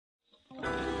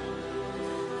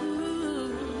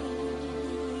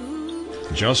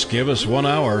Just give us 1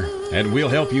 hour, and we'll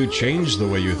help you change the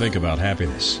way you think about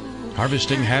happiness.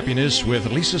 Harvesting Happiness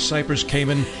with Lisa Cypers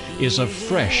Kamen is a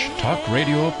fresh talk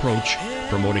radio approach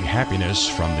promoting happiness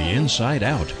from the inside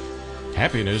out.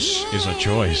 Happiness is a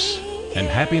choice, and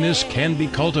happiness can be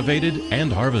cultivated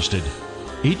and harvested.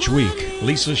 Each week,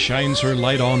 Lisa shines her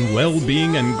light on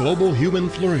well-being and global human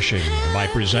flourishing by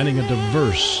presenting a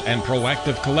diverse and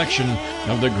proactive collection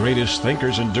of the greatest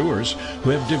thinkers and doers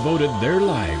who have devoted their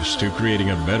lives to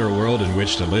creating a better world in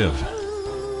which to live.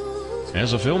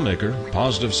 As a filmmaker,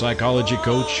 positive psychology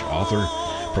coach, author,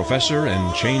 professor,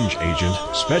 and change agent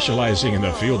specializing in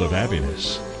the field of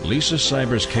happiness, Lisa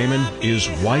Cypers Kamen is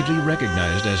widely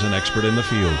recognized as an expert in the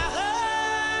field.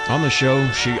 On the show,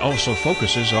 she also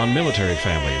focuses on military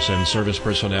families and service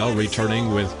personnel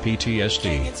returning with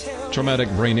PTSD, traumatic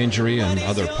brain injury, and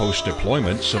other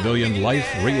post-deployment civilian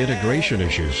life reintegration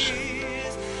issues.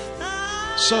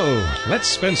 So, let's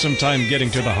spend some time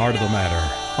getting to the heart of the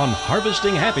matter on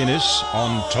Harvesting Happiness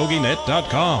on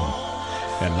TogiNet.com.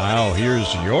 And now,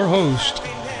 here's your host,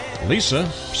 Lisa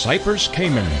Cypers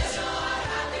Kamen.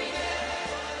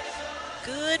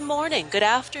 Good morning, good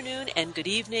afternoon, and good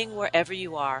evening wherever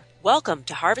you are. Welcome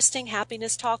to Harvesting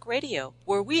Happiness Talk Radio,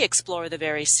 where we explore the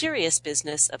very serious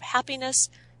business of happiness,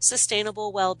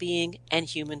 sustainable well-being, and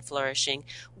human flourishing.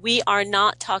 We are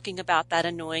not talking about that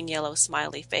annoying yellow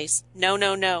smiley face. No,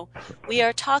 no, no. We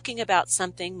are talking about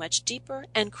something much deeper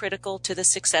and critical to the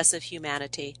success of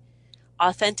humanity.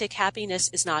 Authentic happiness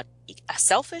is not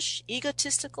selfish,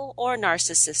 egotistical, or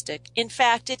narcissistic. In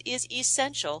fact, it is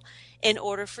essential in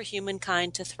order for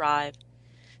humankind to thrive.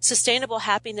 Sustainable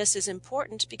happiness is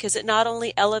important because it not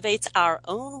only elevates our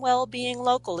own well-being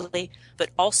locally,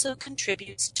 but also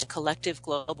contributes to collective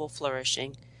global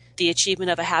flourishing. The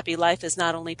achievement of a happy life is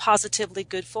not only positively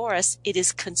good for us, it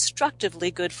is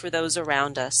constructively good for those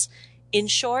around us. In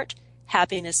short,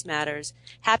 happiness matters.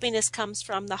 Happiness comes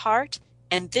from the heart,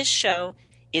 and this show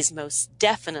is most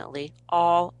definitely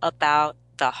all about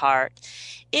the heart.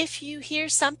 If you hear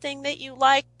something that you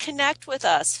like, connect with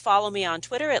us. Follow me on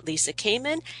Twitter at Lisa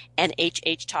Kamen and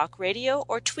HH Talk Radio,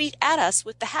 or tweet at us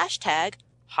with the hashtag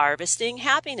Harvesting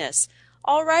Happiness.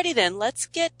 Alrighty then, let's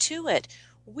get to it.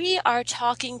 We are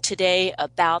talking today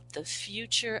about the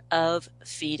future of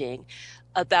feeding,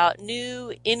 about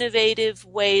new innovative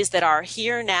ways that are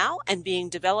here now and being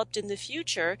developed in the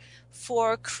future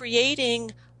for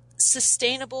creating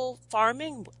sustainable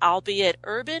farming, albeit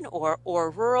urban or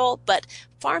rural, but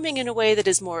farming in a way that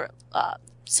is more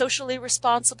socially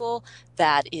responsible,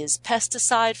 that is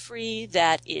pesticide free,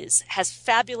 that has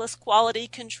fabulous quality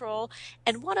control.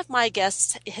 And one of my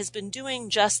guests has been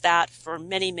doing just that for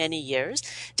many, many years.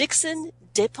 Dickson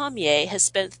Despommier has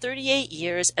spent 38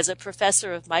 years as a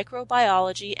professor of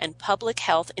microbiology and public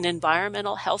health and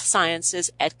environmental health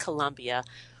sciences at Columbia,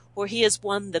 where he has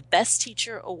won the Best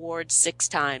Teacher Award 6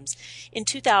 times. In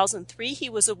 2003, he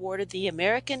was awarded the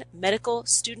American Medical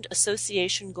Student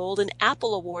Association Golden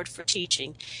Apple Award for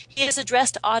teaching. He has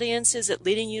addressed audiences at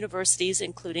leading universities,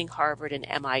 including Harvard and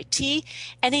MIT,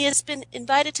 and he has been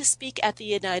invited to speak at the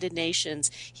United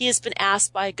Nations. He has been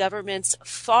asked by governments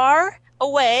far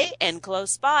away and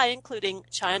close by, including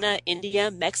China,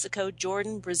 India, Mexico,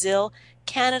 Jordan, Brazil,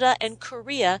 Canada, and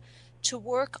Korea, to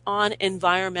work on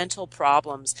environmental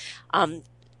problems.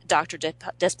 Dr.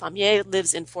 Despommier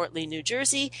lives in Fort Lee, New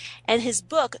Jersey, and his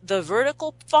book, The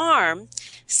Vertical Farm,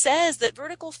 says that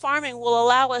vertical farming will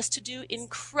allow us to do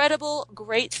incredible,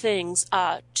 great things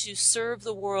to serve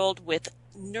the world with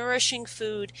nourishing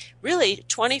food, really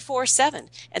 24/7.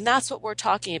 And that's what we're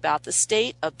talking about, the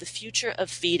state of the future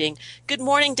of feeding. Good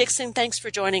morning, Dickson. Thanks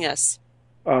for joining us.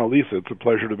 Lisa, it's a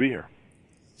pleasure to be here.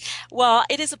 Well,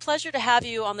 it is a pleasure to have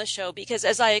you on the show because,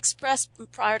 as I expressed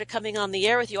prior to coming on the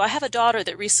air with you, I have a daughter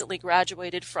that recently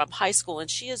graduated from high school, and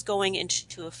she is going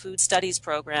into a food studies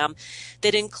program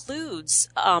that includes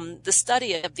the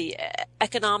study of the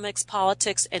economics,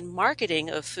 politics, and marketing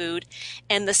of food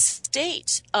and the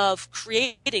state of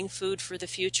creating food for the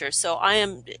future. So I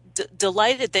am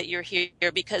delighted that you're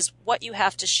here because what you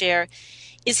have to share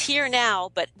is here now,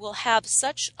 but will have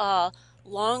such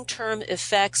long-term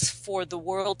effects for the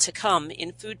world to come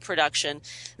in food production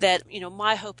that,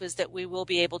 my hope is that we will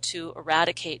be able to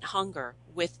eradicate hunger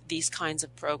with these kinds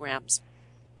of programs.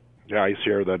 Yeah, I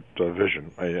share that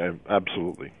vision. I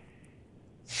absolutely.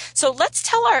 So let's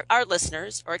tell our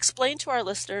listeners, or explain to our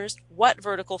listeners, what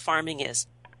vertical farming is.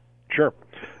 Sure.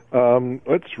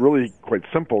 It's really quite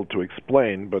simple to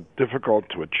explain, but difficult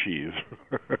to achieve,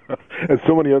 as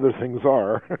so many other things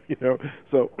are.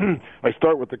 So I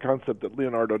start with the concept that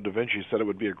Leonardo da Vinci said it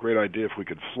would be a great idea if we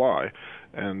could fly,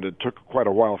 and it took quite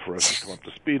a while for us to come up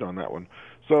to speed on that one.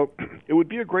 So it would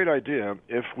be a great idea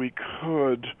if we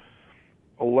could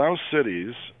allow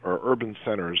cities or urban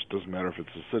centers, doesn't matter if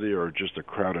it's a city or just a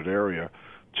crowded area,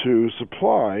 to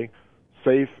supply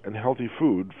safe and healthy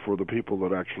food for the people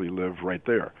that actually live right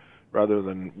there, rather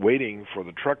than waiting for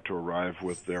the truck to arrive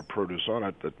with their produce on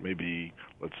it that may be,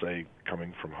 let's say,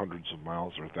 coming from hundreds of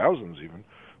miles or thousands even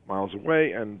miles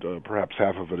away, and perhaps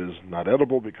half of it is not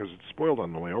edible because it's spoiled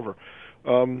on the way over.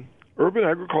 Urban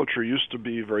agriculture used to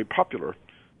be very popular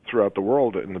throughout the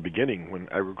world in the beginning when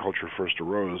agriculture first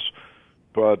arose,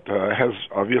 but has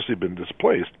obviously been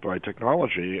displaced by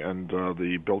technology and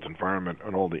the built environment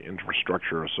and all the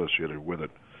infrastructure associated with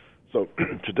it. So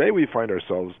today we find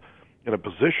ourselves in a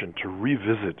position to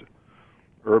revisit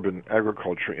urban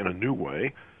agriculture in a new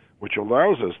way, which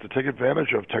allows us to take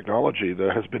advantage of technology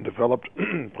that has been developed,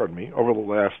 pardon me, over the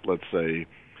last, let's say,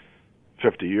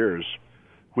 50 years,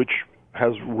 which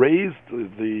has raised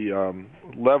the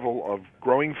level of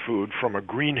growing food from a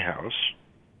greenhouse,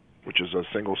 which is a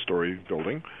single-story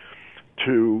building,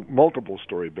 to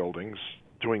multiple-story buildings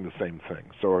doing the same thing.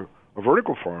 So a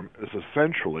vertical farm is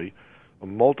essentially a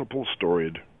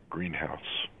multiple-storied greenhouse.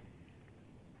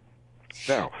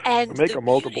 Now, to make a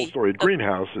multiple-storied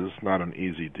greenhouse is not an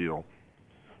easy deal.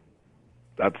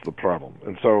 That's the problem.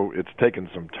 And so it's taken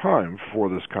some time for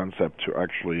this concept to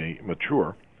actually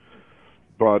mature.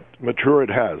 But mature it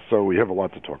has, so we have a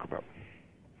lot to talk about.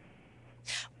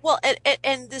 Well,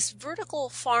 and this vertical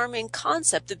farming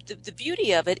concept, the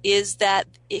beauty of it is that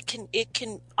it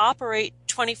can operate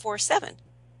 24/7.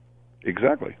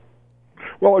 Exactly.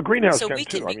 Well, a greenhouse so can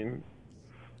too. I mean,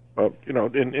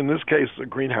 in this case, a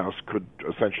greenhouse could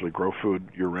essentially grow food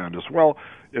year-round as well.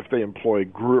 If they employ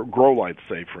grow lights,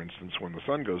 say, for instance, when the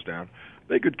sun goes down,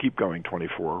 they could keep going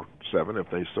 24/7 if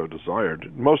they so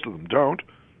desired. Most of them don't,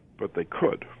 but they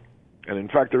could. And in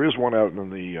fact, there is one out in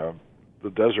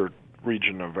the desert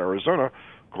region of Arizona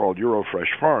called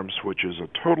Eurofresh Farms, which is a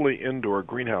totally indoor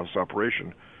greenhouse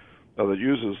operation that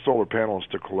uses solar panels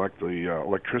to collect the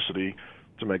electricity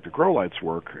to make the grow lights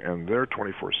work, and they're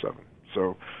 24/7.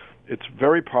 So it's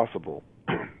very possible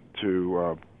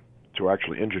to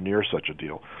actually engineer such a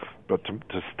deal, but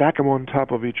to stack them on top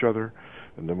of each other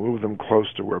and to move them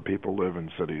close to where people live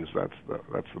in cities, that's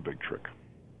the big trick.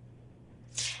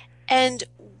 And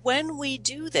when we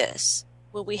do this,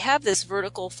 when we have this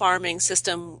vertical farming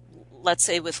system, let's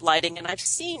say with lighting, and I've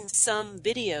seen some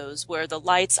videos where the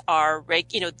lights are,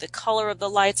 the color of the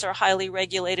lights are highly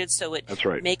regulated, so it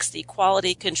makes the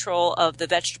quality control of the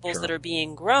vegetables that are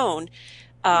being grown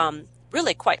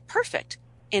really quite perfect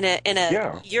in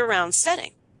a year-round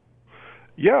setting.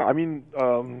 Yeah, I mean,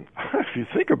 if you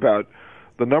think about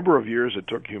the number of years it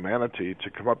took humanity to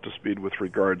come up to speed with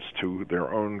regards to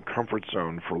their own comfort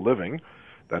zone for living,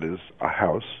 that is, a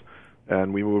house,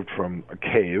 and we moved from a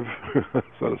cave,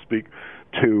 so to speak,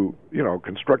 to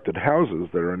constructed houses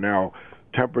that are now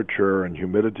temperature and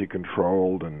humidity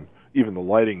controlled, and even the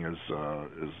lighting is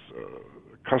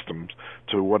accustomed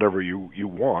to whatever you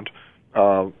want.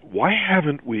 Why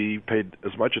haven't we paid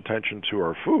as much attention to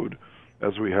our food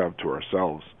as we have to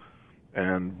ourselves,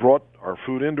 and brought our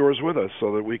food indoors with us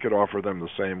so that we could offer them the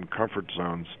same comfort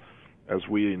zones as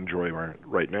we enjoy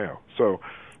right now? So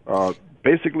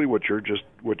basically what you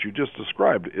just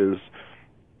described is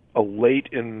a late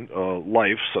in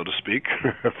life, so to speak,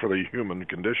 for the human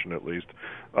condition at least,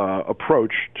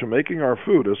 approach to making our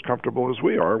food as comfortable as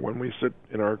we are when we sit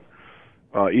in our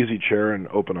easy chair and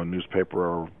open a newspaper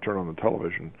or turn on the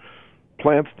television.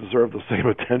 Plants deserve the same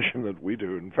attention that we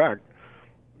do. In fact,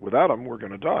 without them, we're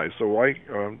going to die. So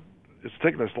it's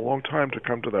taken us a long time to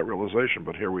come to that realization,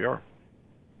 but here we are.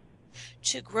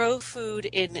 To grow food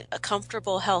in a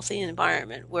comfortable, healthy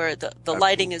environment where the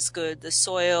lighting is good, the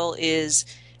soil is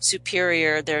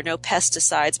superior, there are no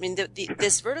pesticides. I mean,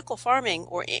 this vertical farming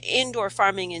or indoor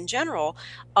farming in general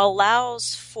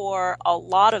allows for a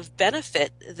lot of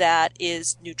benefit that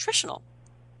is nutritional.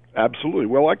 Absolutely.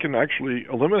 Well, I can actually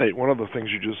eliminate one of the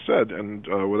things you just said, and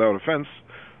without offense,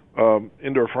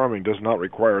 indoor farming does not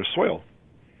require soil.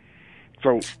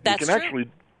 So That's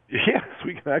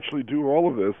we can actually do all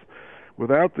of this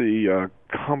without the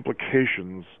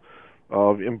complications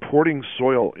of importing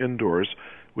soil indoors,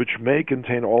 which may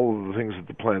contain all of the things that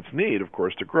the plants need, of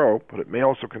course, to grow, but it may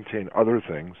also contain other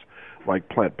things, like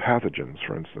plant pathogens,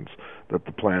 for instance, that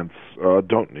the plants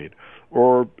don't need,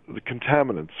 or the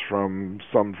contaminants from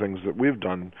some things that we've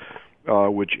done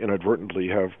which inadvertently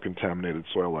have contaminated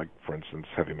soil, like, for instance,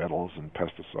 heavy metals and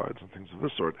pesticides and things of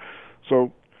this sort.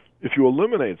 So if you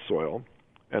eliminate soil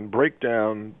and break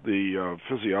down the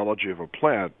physiology of a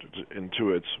plant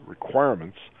into its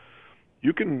requirements,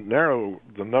 you can narrow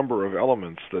the number of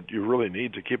elements that you really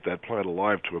need to keep that plant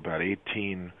alive to about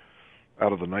 18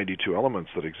 out of the 92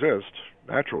 elements that exist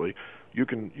naturally. You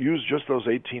can use just those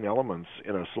 18 elements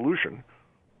in a solution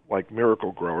like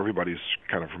Miracle-Gro. Everybody's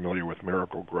kind of familiar with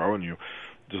Miracle-Gro, and you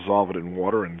dissolve it in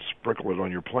water and sprinkle it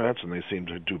on your plants, and they seem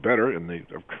to do better. And they,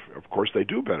 of course, they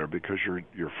do better because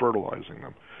you're fertilizing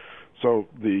them. So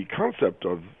the concept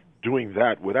of doing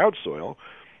that without soil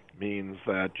means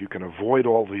that you can avoid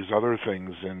all these other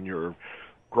things in your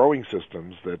growing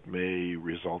systems that may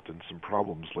result in some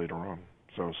problems later on.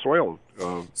 So soil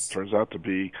turns out to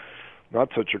be not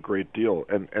such a great deal,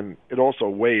 and it also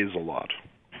weighs a lot.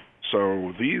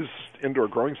 So these indoor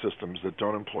growing systems that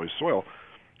don't employ soil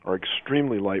are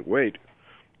extremely lightweight,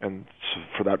 and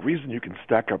for that reason you can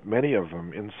stack up many of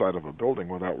them inside of a building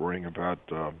without worrying about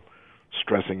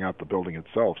stressing out the building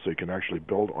itself. So you can actually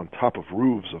build on top of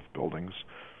roofs of buildings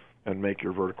and make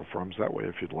your vertical farms that way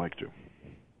if you'd like to.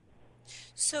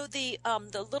 So the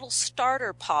little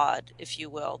starter pod, if you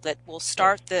will, that will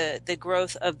start the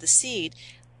growth of the seed,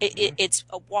 it's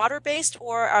water-based,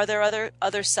 or are there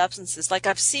other substances? Like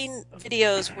I've seen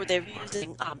videos where they're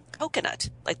using coconut,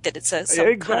 like that it's a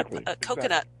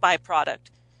coconut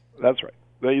byproduct. That's right.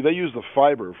 They use the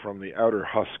fiber from the outer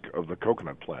husk of the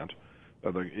coconut plant,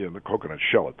 the coconut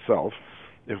shell itself.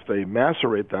 If they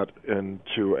macerate that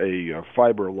into a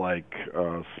fiber-like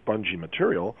spongy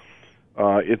material,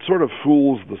 it sort of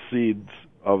fools the seeds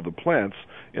of the plants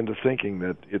into thinking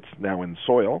that it's now in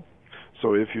soil.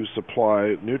 So if you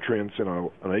supply nutrients in an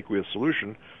aqueous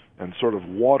solution and sort of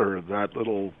water that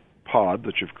little pod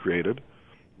that you've created,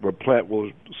 the plant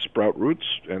will sprout roots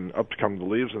and up come the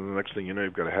leaves, and the next thing you know,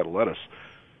 you've got a head of lettuce.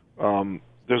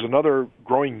 There's another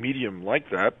growing medium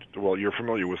like that. Well, you're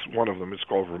familiar with one of them. It's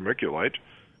called vermiculite,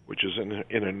 which is an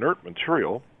inert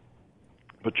material,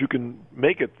 but you can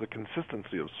make it the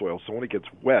consistency of soil. So when it gets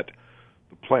wet,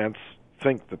 the plants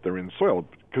think that they're in soil,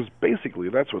 because basically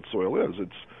that's what soil is.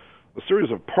 It's a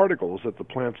series of particles that the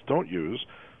plants don't use,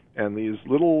 and these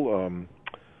little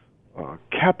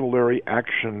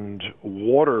capillary-actioned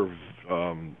water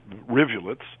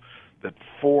rivulets that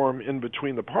form in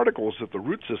between the particles that the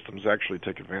root systems actually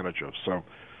take advantage of. So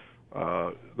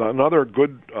another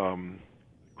good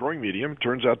growing medium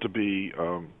turns out to be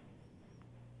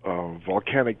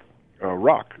volcanic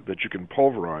rock that you can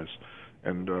pulverize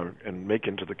and make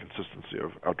into the consistency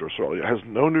of outdoor soil. It has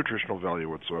no nutritional value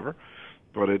whatsoever,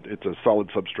 but it's a solid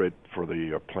substrate for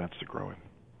the plants to grow in.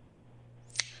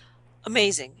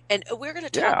 Amazing. And we're going to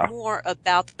talk more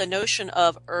about the notion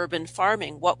of urban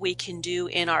farming, what we can do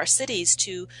in our cities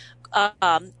to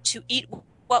eat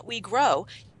what we grow.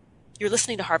 You're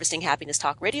listening to Harvesting Happiness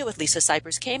Talk Radio with Lisa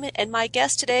Cypers-Kamen and my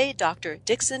guest today, Dr.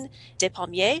 Dixon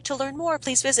Despommier. To learn more,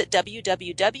 please visit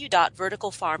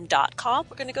www.verticalfarm.com.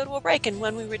 We're going to go to a break, and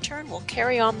when we return, we'll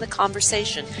carry on the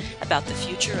conversation about the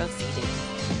future of feeding.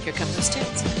 Here come those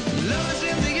tunes. Love is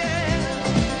in the air.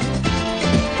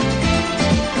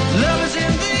 Love is in the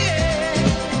air.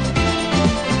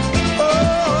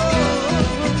 Oh.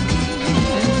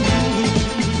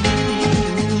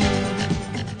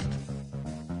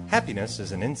 Happiness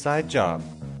is an inside job.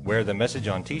 Wear the message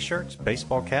on t-shirts,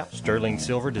 baseball caps, sterling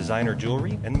silver designer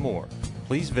jewelry, and more.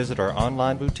 Please visit our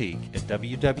online boutique at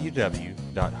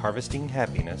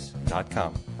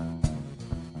www.harvestinghappiness.com.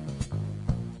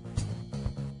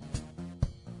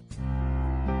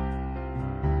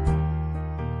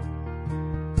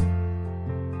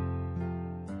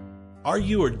 Are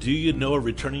you or do you know a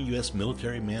returning U.S.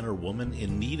 military man or woman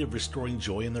in need of restoring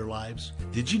joy in their lives?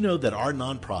 Did you know that our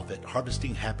nonprofit,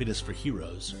 Harvesting Happiness for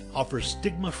Heroes, offers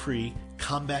stigma-free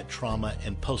combat trauma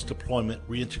and post-deployment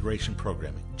reintegration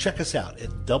programming? Check us out at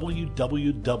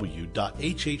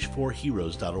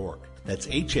www.hh4heroes.org. That's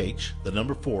HH, the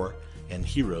number 4, and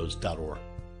heroes.org.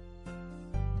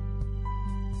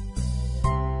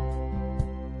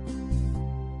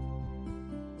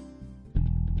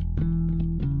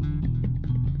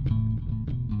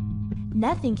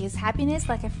 Nothing gives happiness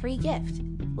like a free gift.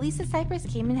 Lisa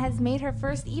Cypers-Kamen has made her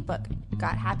first ebook,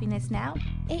 Got Happiness Now?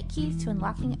 8 Keys to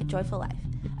Unlocking a Joyful Life,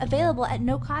 available at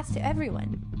no cost to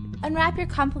everyone. Unwrap your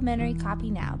complimentary copy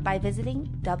now by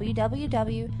visiting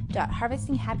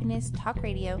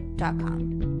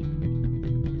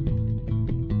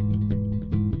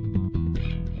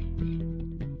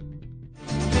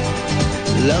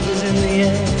Love is in the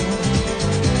air,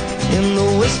 in the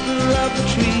whisper of the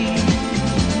tree.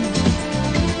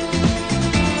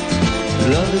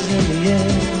 Love is in the air,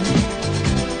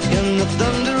 in the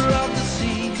thunder of the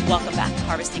sea. Welcome back to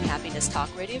Harvesting Happiness Talk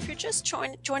Radio. If you're just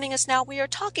joining us now, we are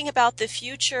talking about the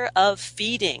future of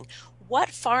feeding. what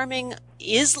farming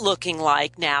is looking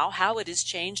like now, how it has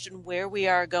changed, and where we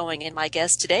are going. And my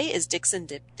guest today is Dixon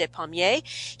Despommier.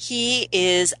 He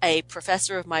is a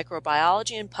professor of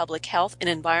microbiology and public health and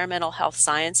environmental health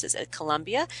sciences at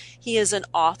Columbia. He is an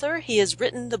author. He has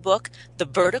written the book, The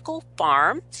Vertical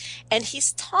Farm, and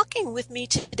he's talking with me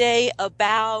today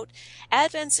about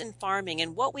advents in farming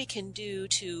and what we can do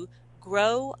to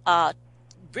grow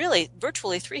really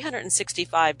virtually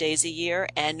 365 days a year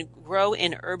and grow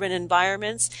in urban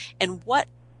environments, and what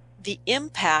the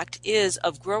impact is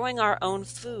of growing our own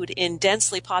food in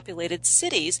densely populated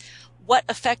cities, what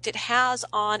effect it has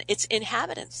on its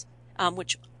inhabitants,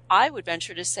 which I would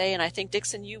venture to say, and I think,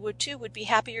 Dixon, you would too, would be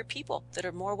happier people that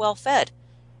are more well-fed.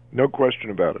 No question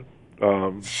about it.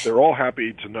 They're all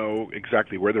happy to know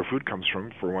exactly where their food comes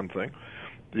from, for one thing.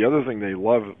 The other thing they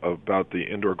love about the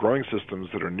indoor growing systems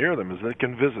that are near them is they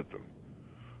can visit them.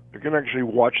 You can actually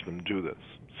watch them do this.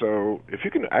 So if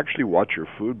you can actually watch your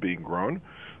food being grown,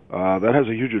 that has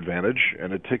a huge advantage,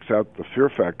 and it takes out the fear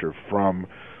factor from,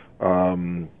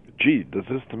 does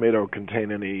this tomato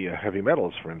contain any heavy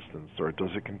metals, for instance, or does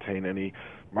it contain any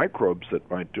microbes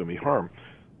that might do me harm?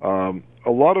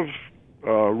 A lot of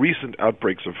recent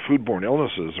outbreaks of foodborne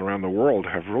illnesses around the world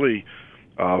have really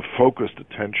focused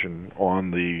attention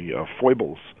on the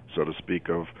foibles, so to speak,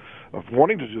 of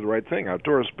wanting to do the right thing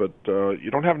outdoors, but you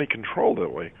don't have any control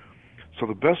that way. So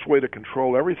the best way to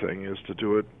control everything is to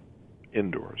do it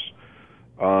indoors.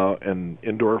 And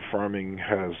indoor farming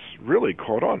has really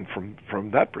caught on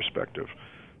from that perspective.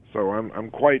 So I'm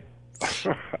quite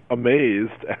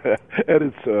amazed at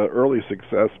its early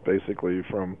success, basically,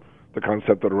 from the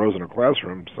concept that arose in a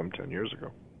classroom some 10 years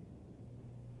ago.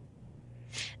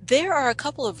 There are a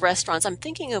couple of restaurants. I'm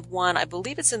thinking of one, I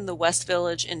believe it's in the West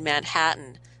Village in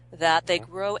Manhattan, that they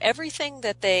grow everything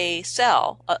that they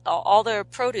sell. All their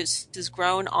produce is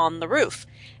grown on the roof.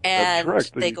 And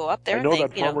they go up there and they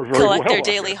collect their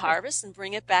daily harvest and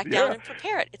bring it back down and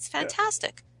prepare it. It's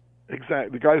fantastic.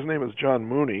 Exactly. The guy's name is John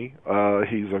Mooney.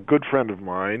 He's a good friend of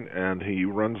mine, and he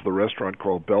runs the restaurant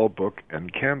called Bell, Book,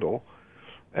 and Candle.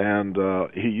 And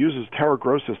he uses Tower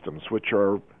Grow systems, which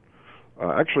are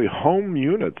actually home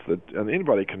units and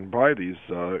anybody can buy these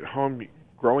home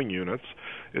growing units.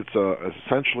 It's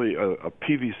essentially a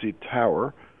PVC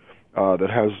tower that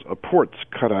has ports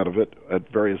cut out of it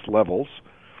at various levels,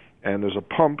 and there's a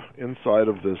pump inside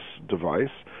of this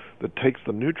device that takes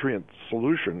the nutrient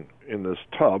solution in this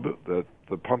tub that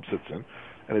the pump sits in,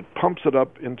 and it pumps it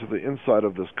up into the inside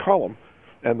of this column,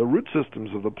 and the root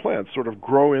systems of the plants sort of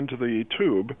grow into the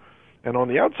tube. And on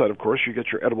the outside, of course, you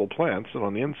get your edible plants, and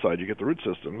on the inside you get the root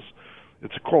systems.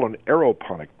 It's called an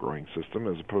aeroponic growing system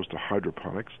as opposed to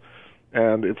hydroponics.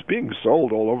 And it's being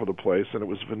sold all over the place, and it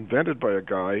was invented by a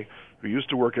guy who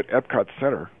used to work at Epcot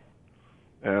Center.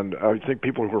 And I think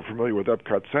people who are familiar with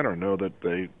Epcot Center know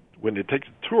that when you take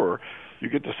the tour, you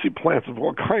get to see plants of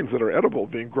all kinds that are edible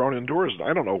being grown indoors.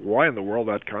 I don't know why in the world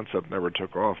that concept never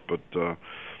took off, but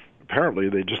apparently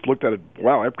they just looked at it,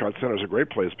 wow, Epcot Center is a great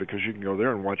place because you can go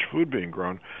there and watch food being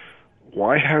grown.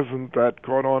 Why hasn't that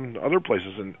caught on other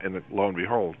places? And lo and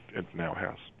behold, it now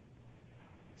has.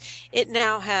 It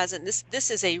now has, and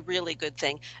this is a really good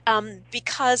thing,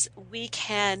 because we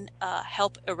can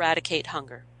help eradicate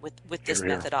hunger with this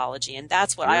methodology, and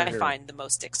that's what I find the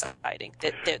most exciting.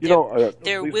 That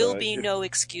there will be no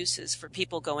excuses for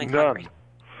people going hungry.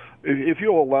 If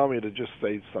you'll allow me to just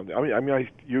say something,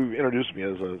 you introduced me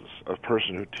as a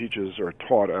person who teaches or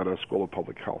taught at a school of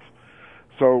public health.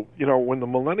 So, when the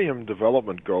Millennium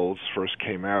Development Goals first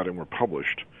came out and were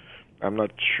published, I'm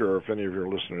not sure if any of your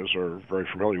listeners are very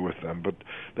familiar with them, but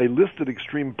they listed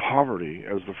extreme poverty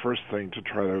as the first thing to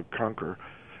try to conquer.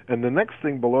 And the next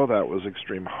thing below that was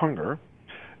extreme hunger,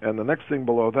 and the next thing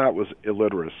below that was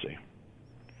illiteracy.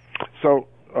 So,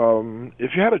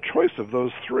 if you had a choice of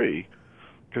those three,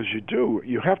 because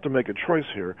you have to make a choice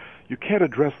here. You can't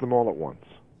address them all at once.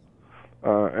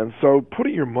 And so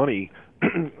putting your money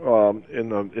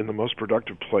in the most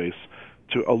productive place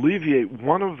to alleviate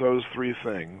one of those three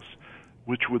things,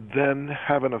 which would then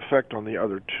have an effect on the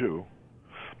other two,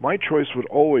 my choice would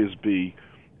always be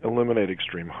eliminate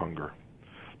extreme hunger.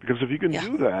 Because if you can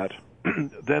do that,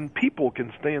 then people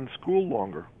can stay in school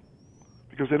longer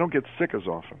because they don't get sick as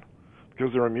often,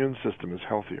 because their immune system is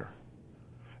healthier.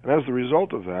 And as a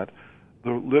result of that, the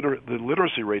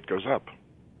literacy rate goes up.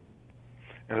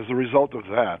 And as a result of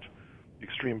that,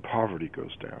 extreme poverty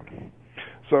goes down.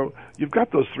 So you've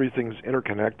got those three things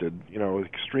interconnected,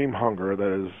 extreme hunger,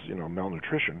 that is,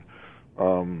 malnutrition,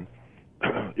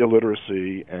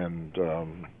 illiteracy, and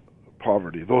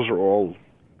poverty. Those are all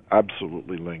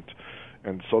absolutely linked.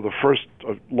 And so the first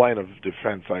line of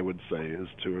defense, I would say, is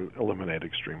to eliminate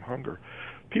extreme hunger.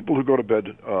 People who go to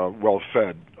bed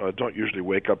well-fed don't usually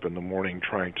wake up in the morning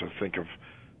trying to think of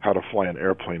how to fly an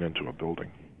airplane into a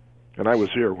building. And I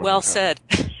was here when Well said.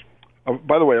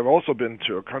 By the way, I've also been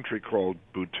to a country called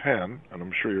Bhutan, and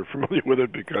I'm sure you're familiar with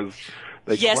it because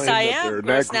they Yes, claim I that am. their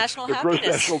Gross national gross happiness.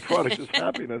 national product is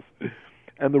happiness.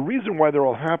 And the reason why they're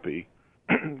all happy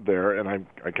there, and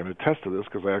I can attest to this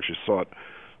because I actually saw it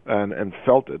and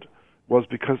felt it, was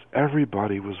because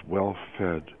everybody was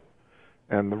well-fed.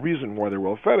 And the reason why they're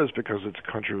well-fed is because it's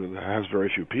a country that has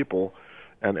very few people,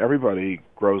 and everybody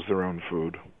grows their own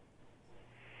food.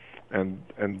 And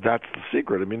that's the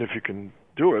secret. I mean, if you can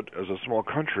do it as a small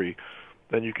country,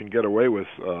 then you can get away with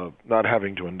not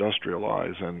having to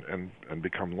industrialize and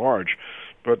become large.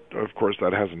 But, of course,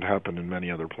 that hasn't happened in many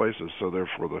other places. So,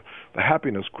 therefore, the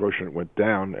happiness quotient went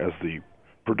down as the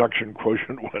production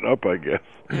quotient went up, I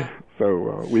guess.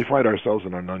 So we find ourselves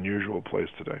in an unusual place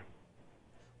today.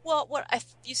 Well,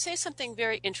 you say something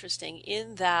very interesting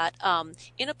in that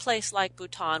in a place like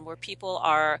Bhutan where people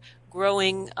are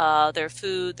growing their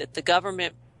food, that the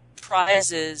government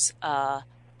prizes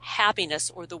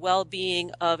happiness or the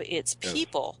well-being of its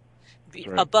people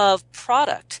above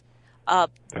product.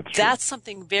 That's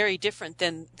something very different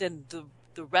than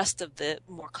the rest of the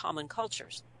more common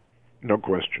cultures. No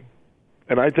question.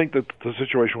 And I think that the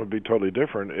situation would be totally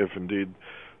different if indeed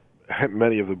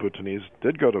many of the Bhutanese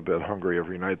did go to bed hungry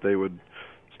every night. They would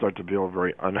start to feel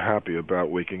very unhappy about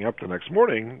waking up the next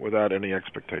morning without any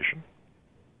expectation.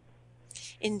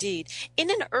 Indeed. In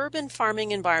an urban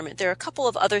farming environment, there are a couple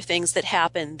of other things that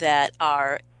happen that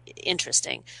are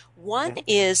interesting. One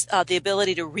is the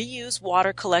ability to reuse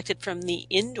water collected from the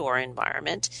indoor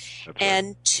environment,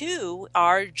 and two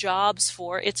are jobs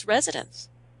for its residents.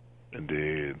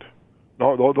 Indeed.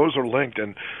 No, those are linked,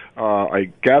 and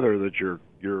I gather that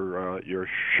your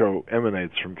show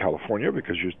emanates from California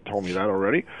because you told me that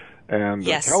already. And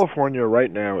yes. California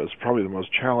right now is probably the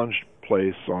most challenged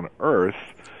place on Earth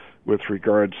with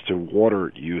regards to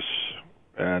water use.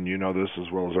 And you know this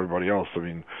as well as everybody else. I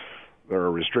mean, there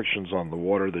are restrictions on the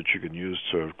water that you can use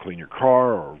to clean your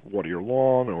car or water your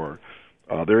lawn, or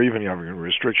they're even having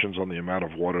restrictions on the amount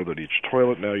of water that each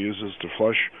toilet now uses to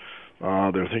flush.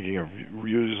 They're thinking of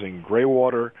using gray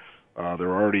water. There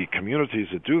are already communities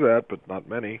that do that, but not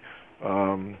many.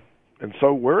 And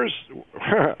so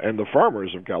and the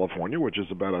farmers of California, which is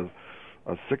about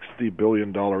a $60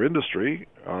 billion industry,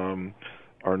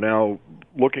 are now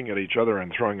looking at each other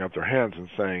and throwing up their hands and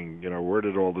saying, you know, where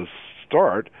did all this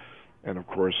start? And, of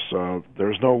course,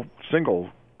 there's no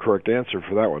single correct answer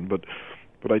for that one.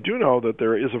 But I do know that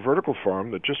there is a vertical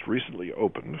farm that just recently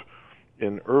opened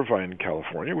in Irvine,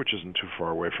 California, which isn't too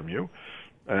far away from you.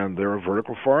 And they're a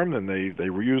vertical farm, and they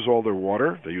reuse all their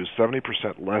water. They use 70%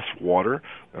 less water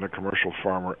than a commercial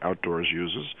farmer outdoors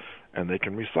uses, and they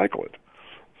can recycle it.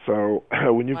 So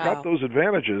when you've got those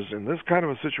advantages in this kind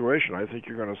of a situation, I think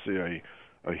you're going to see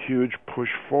a huge push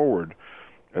forward,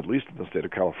 at least in the state of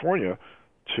California,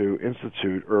 to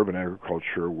institute urban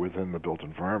agriculture within the built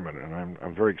environment. And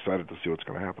I'm very excited to see what's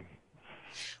going to happen.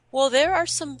 Well, there are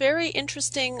some very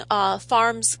interesting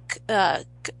farms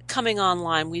coming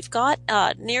online. We've got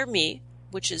near me,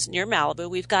 which is near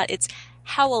Malibu, we've got it's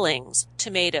Howlings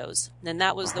tomatoes, and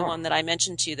that was the one that I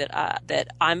mentioned to you that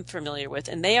I'm familiar with.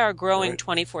 And they are growing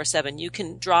 24/7. You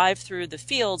can drive through the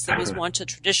fields that was once a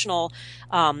traditional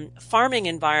farming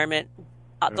environment.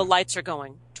 The lights are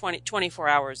going 24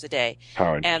 hours a day.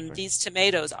 And these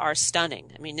tomatoes are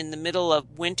stunning. I mean, in the middle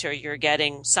of winter, you're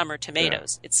getting summer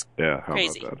tomatoes. It's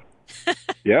crazy. How about that?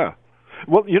 Yeah.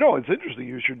 Well, you know, it's interesting.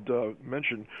 You should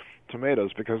mention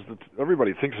tomatoes because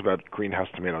everybody thinks about greenhouse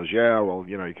tomatoes. Yeah, well,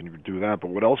 you know, you can do that, but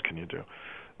what else can you do?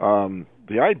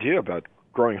 The idea about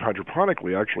growing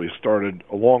hydroponically actually started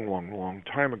a long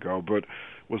time ago, but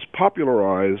was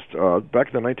popularized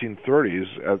back in the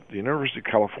 1930s at the University of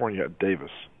California at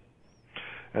Davis.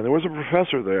 And there was a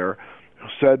professor there who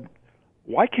said,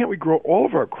 why can't we grow all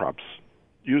of our crops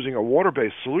using a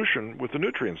water-based solution with the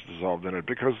nutrients dissolved in it?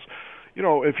 Because, you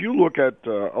know, if you look at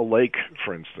a lake,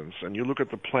 for instance, and you look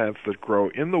at the plants that grow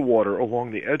in the water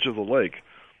along the edge of the lake,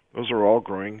 those are all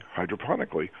growing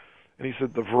hydroponically. And he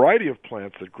said the variety of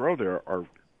plants that grow there are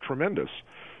tremendous.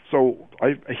 So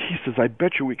he says, I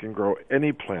bet you we can grow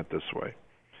any plant this way.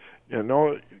 You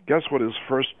know, guess what his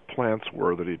first plants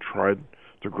were that he tried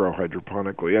to grow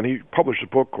hydroponically? And he published a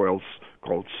book called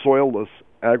Soilless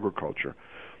Agriculture.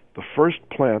 The first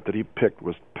plant that he picked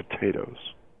was potatoes.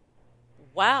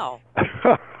 Wow.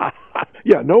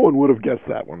 Yeah, no one would have guessed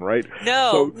that one, right?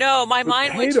 No, my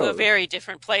mind went to a very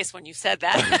different place when you said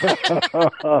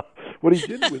that. What he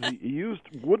did was he used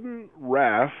wooden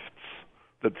rafts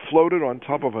that floated on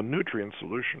top of a nutrient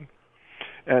solution,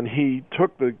 and he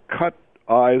took the cut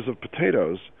eyes of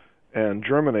potatoes and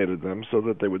germinated them so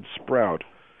that they would sprout.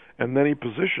 And then he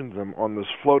positioned them on this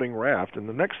floating raft, and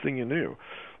the next thing you knew,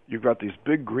 you've got these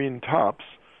big green tops,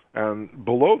 and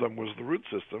below them was the root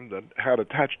system that had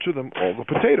attached to them all the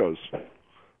potatoes.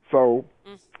 So,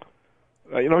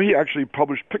 he actually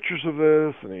published pictures of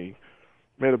this, and he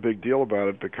made a big deal about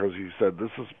it because he said,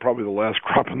 this is probably the last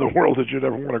crop in the world that you'd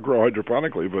ever want to grow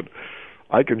hydroponically, but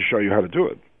I can show you how to do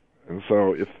it. And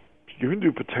so if you can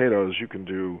do potatoes, you can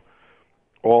do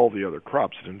all the other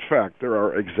crops. And in fact, there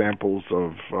are examples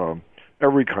of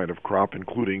every kind of crop,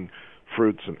 including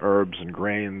fruits and herbs and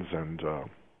grains and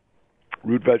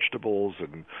root vegetables,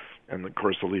 and of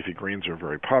course the leafy greens are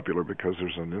very popular because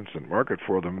there's an instant market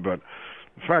for them. But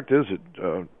the fact is,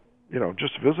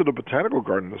 just visit a botanical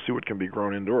garden to see what can be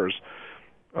grown indoors,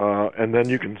 and then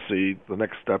you can see the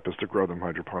next step is to grow them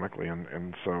hydroponically,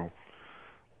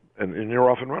 and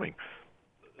you're off and running.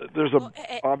 There's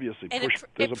obviously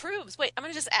it proves. Wait, I'm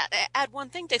going to just add one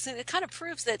thing, Dixon. It kind of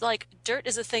proves that dirt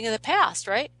is a thing of the past,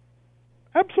 right?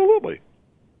 Absolutely.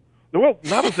 Well,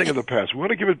 not a thing of the past. We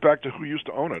want to give it back to who used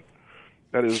to own it.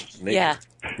 That is nature.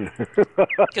 Yeah.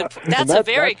 That's a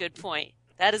very good point.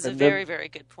 That is a very, very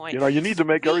good point. You need to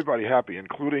make everybody happy,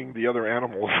 including the other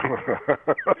animals.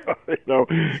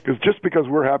 Because just because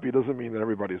we're happy doesn't mean that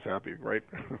everybody's happy, right?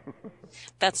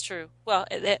 That's true. Well,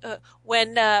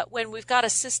 when we've got a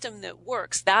system that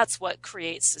works, that's what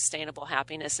creates sustainable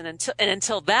happiness. And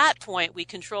until that point, we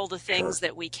control the things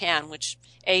that we can, which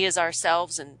A is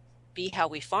ourselves and B how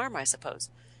we farm, I suppose.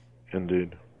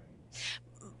 Indeed.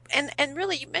 And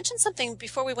really, you mentioned something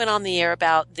before we went on the air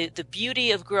about the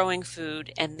beauty of growing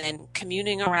food and then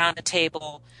communing around a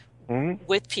table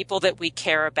with people that we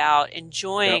care about,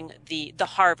 enjoying the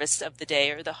harvest of the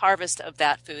day or the harvest of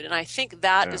that food. And I think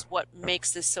that is what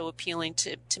makes this so appealing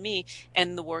to me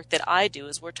and the work that I do,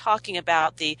 is we're talking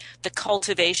about the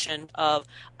cultivation of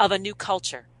a new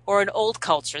culture or an old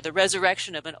culture, the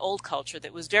resurrection of an old culture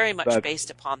that was very much based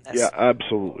upon this. Yeah,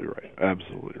 absolutely right.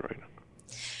 Absolutely right.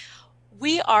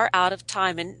 We are out of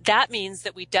time, and that means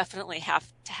that we definitely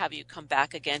have to have you come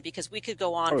back again, because we could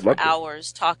go on for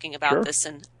hours talking about this,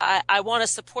 and I want to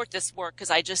support this work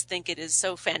because I just think it is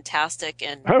so fantastic.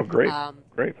 And great.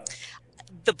 Great.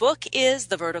 The book is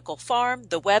The Vertical Farm.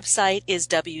 The website is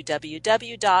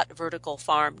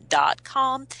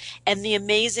www.verticalfarm.com. And the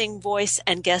amazing voice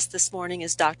and guest this morning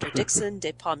is Dr. Dixon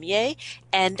Despommier.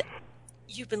 And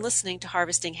you've been listening to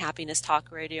Harvesting Happiness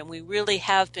Talk Radio, and we really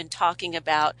have been talking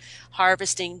about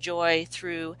harvesting joy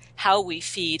through how we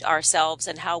feed ourselves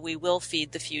and how we will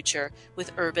feed the future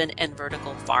with urban and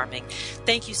vertical farming.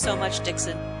 Thank you so much,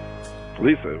 Dixon.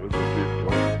 Lisa, it was a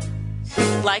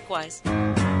pleasure. Likewise.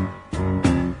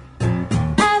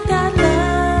 I've got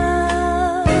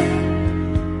love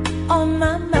on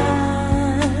my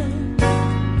mind.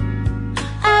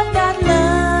 I've got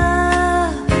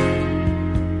love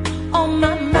on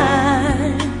my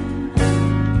mind.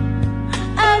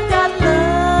 I've got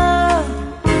love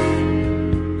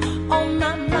on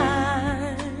my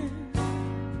mind.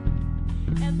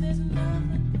 And there's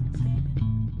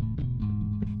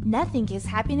Nothing gives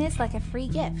happiness like a free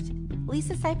gift.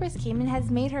 Lisa Cypers Kamen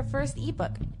has made her first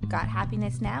ebook, Got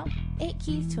Happiness Now? 8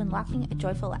 Keys to Unlocking a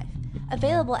Joyful Life,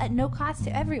 available at no cost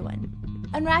to everyone.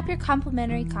 Unwrap your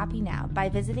complimentary copy now by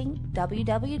visiting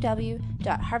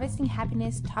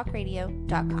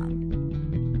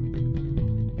www.harvestinghappinesstalkradio.com.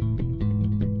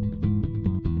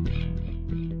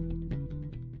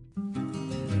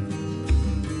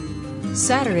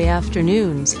 Saturday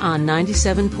afternoons on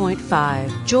 97.5,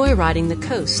 joyriding the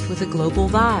coast with a global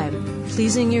vibe,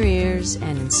 pleasing your ears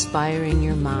and inspiring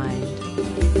your mind.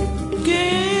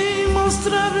 Quem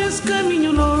mostrava esse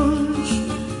caminho longe,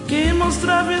 quem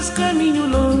mostrava esse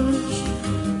caminho longe,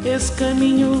 esse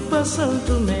caminho para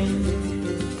Santo Tomé.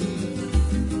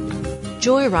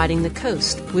 Joyriding the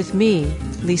coast with me,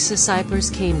 Lisa Cypers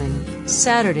Kamen,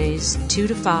 Saturdays 2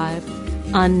 to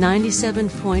 5 on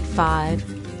 97.5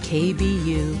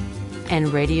 KBU and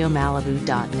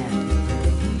RadioMalibu.net.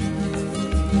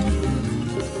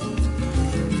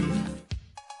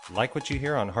 Like what you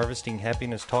hear on Harvesting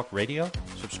Happiness Talk Radio?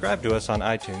 Subscribe to us on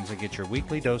iTunes and get your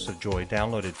weekly dose of joy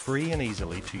downloaded free and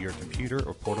easily to your computer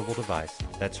or portable device.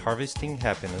 That's Harvesting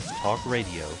Happiness Talk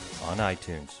Radio on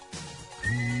iTunes.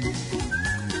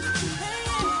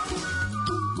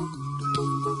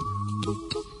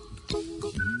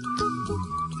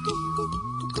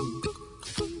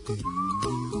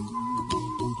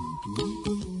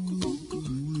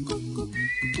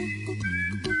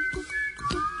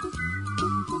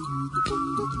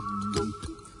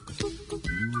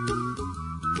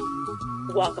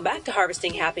 Welcome back to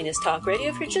Harvesting Happiness Talk Radio.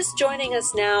 If you're just joining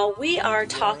us now, we are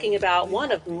talking about one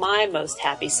of my most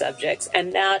happy subjects,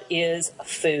 and that is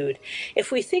food. If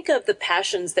we think of the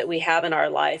passions that we have in our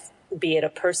life, be it a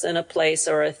person, a place,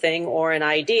 or a thing, or an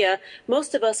idea,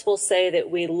 most of us will say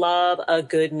that we love a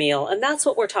good meal. And that's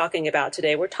what we're talking about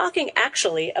today. We're talking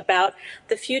actually about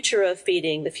the future of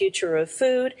feeding, the future of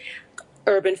food,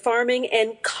 urban farming,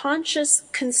 and conscious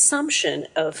consumption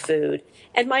of food.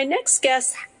 And my next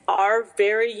guests are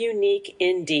very unique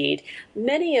indeed.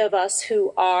 Many of us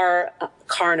who are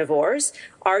carnivores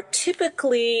are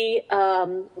typically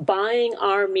buying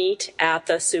our meat at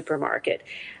the supermarket.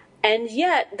 And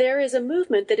yet there is a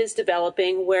movement that is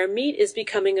developing where meat is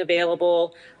becoming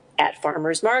available at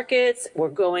farmers markets. We're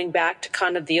going back to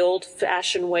kind of the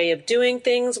old-fashioned way of doing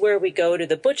things where we go to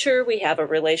the butcher, we have a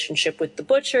relationship with the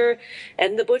butcher,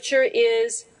 and the butcher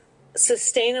is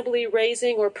sustainably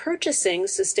raising or purchasing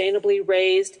sustainably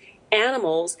raised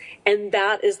animals, and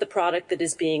that is the product that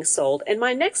is being sold. And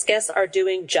my next guests are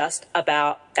doing just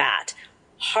about that.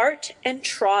 Hart and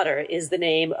Trotter is the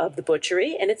name of the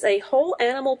butchery, and it's a whole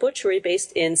animal butchery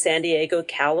based in San Diego,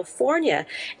 California.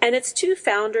 And its two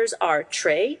founders are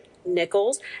Trey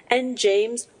Nichols and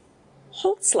James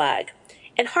Holtzlag.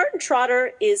 And Hart and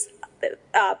Trotter is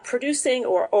producing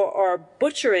or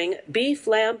butchering beef,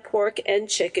 lamb, pork, and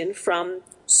chicken from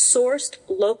sourced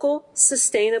local,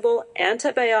 sustainable,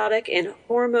 antibiotic, and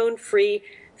hormone-free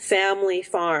family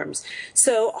farms.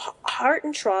 So Hart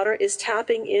and Trotter is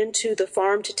tapping into the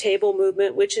farm-to-table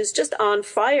movement, which is just on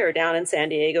fire down in San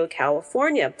Diego,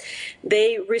 California.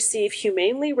 They receive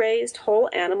humanely raised whole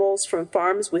animals from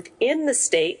farms within the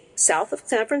state, south of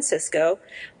San Francisco,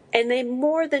 and they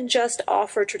more than just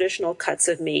offer traditional cuts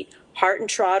of meat. Hart and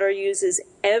Trotter uses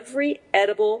every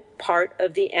edible part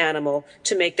of the animal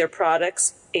to make their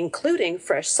products, including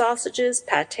fresh sausages,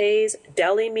 pâtés,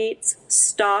 deli meats,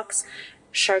 stocks,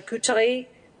 charcuterie,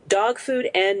 dog food,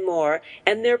 and more.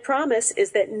 And their promise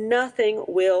is that nothing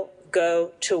will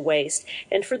go to waste.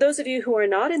 And for those of you who are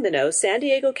not in the know, San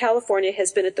Diego, California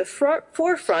has been at the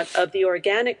forefront of the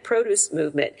organic produce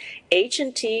movement.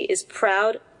 H&T is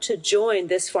proud to join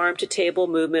this farm-to-table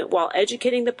movement while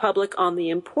educating the public on the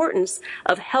importance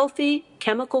of healthy,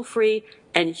 chemical-free,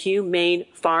 and humane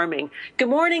farming. Good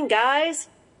morning, guys.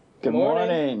 Good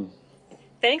morning.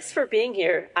 Thanks for being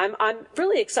here. I'm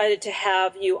really excited to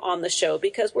have you on the show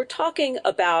because we're talking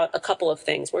about a couple of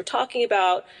things. We're talking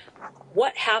about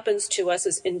what happens to us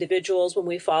as individuals when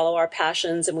we follow our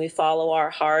passions and we follow our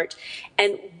heart,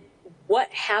 and what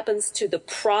happens to the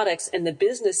products and the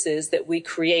businesses that we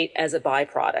create as a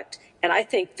byproduct. And I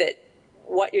think that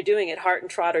what you're doing at Hart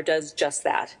and Trotter does just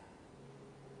that.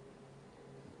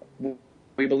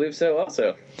 We believe so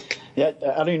also. Yeah,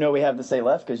 I don't even know we have to say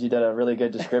left because you did a really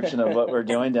good description of what we're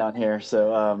doing down here.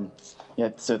 So,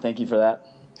 so thank you for that.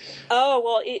 Oh,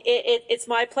 well, it's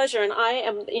my pleasure. And I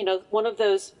am, one of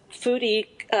those foodie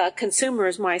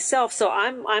consumers myself. So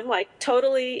I'm like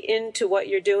totally into what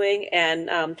you're doing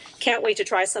and can't wait to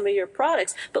try some of your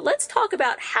products. But let's talk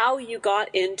about how you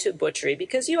got into butchery,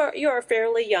 because you are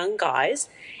fairly young guys.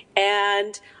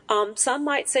 And some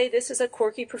might say this is a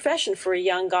quirky profession for a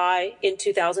young guy in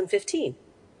 2015.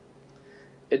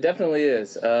 It definitely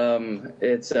is.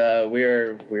 It's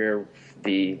we're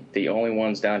the only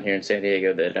ones down here in San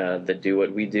Diego that do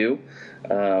what we do.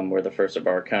 We're the first of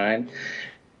our kind,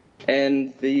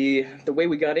 and the way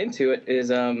we got into it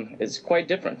is quite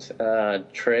different.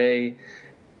 Trey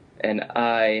and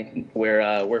I,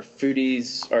 we're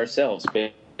foodies ourselves,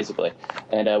 basically,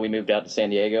 and we moved out to San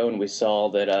Diego, and we saw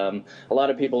that a lot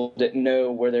of people didn't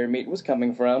know where their meat was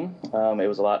coming from. It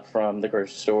was a lot from the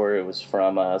grocery store. It was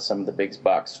from some of the big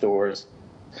box stores,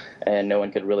 and no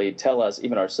one could really tell us,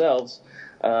 even ourselves,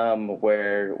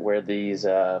 where these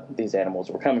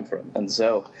animals were coming from. And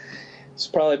so it's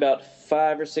probably about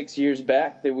 5 or 6 years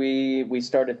back that we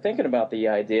started thinking about the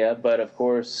idea. But of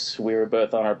course, we were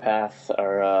both on our path,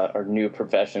 our new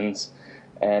professions.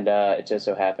 And it just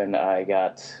so happened I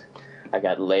got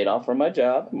laid off from my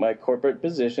job, my corporate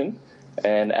position,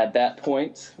 and at that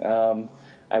point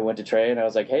I went to Trey and I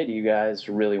was like, "Hey, do you guys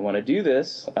really want to do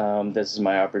this? This is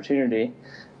my opportunity,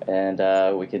 and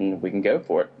we can go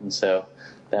for it." And so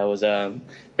that was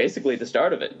basically the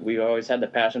start of it. We always had the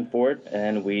passion for it,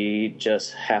 and we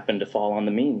just happened to fall on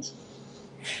the means.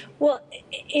 Well,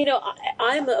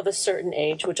 I'm of a certain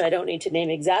age, which I don't need to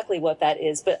name exactly what that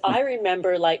is, but I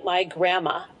remember like my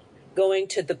grandma going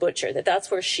to the butcher, that's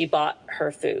where she bought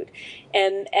her food.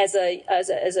 And as a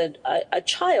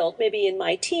child, maybe in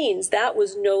my teens, that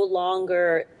was no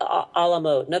longer a la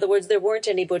mode. In other words, there weren't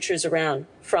any butchers around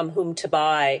from whom to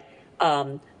buy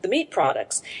the meat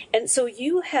products. And so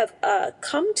you have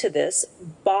come to this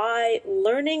by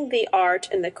learning the art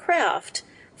and the craft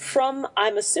from,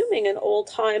 I'm assuming, an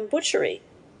old-time butchery.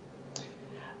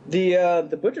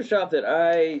 The butcher shop that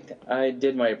I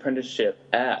did my apprenticeship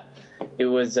at, it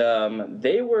was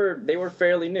they were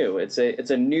fairly new. It's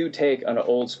a new take on an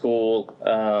old school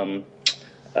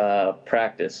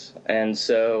practice, and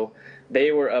so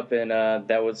they were up in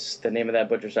that was the name of that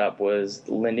butcher shop was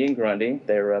Lindy and Grundy.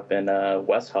 They were up in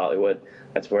West Hollywood.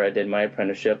 That's where I did my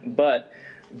apprenticeship. But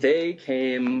they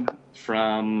came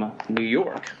from New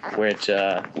York, which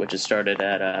is started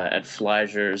at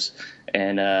Fleischer's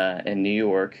in New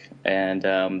York, and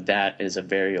that is a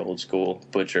very old school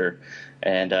butcher.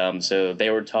 And so they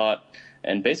were taught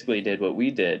and basically did what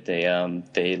we did.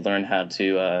 They learned how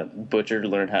to butcher,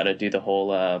 learned how to do the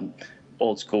whole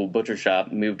old school butcher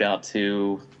shop, moved out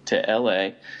to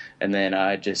LA, and then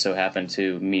I just so happened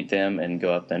to meet them and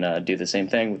go up and do the same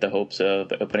thing with the hopes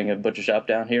of opening a butcher shop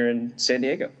down here in San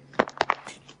Diego.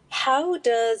 How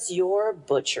does your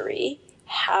butchery,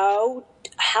 how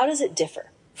does it differ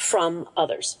from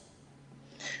others?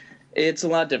 It's a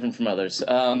lot different from others.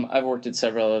 I've worked at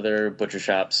several other butcher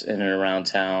shops in and around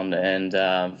town, and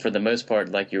for the most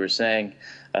part, like you were saying,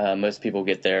 most people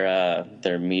get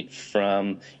their meat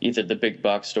from either the big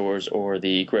box stores or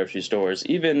the grocery stores.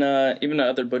 Even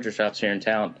other butcher shops here in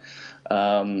town.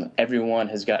 Everyone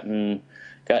has gotten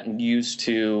used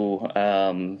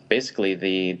to basically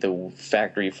the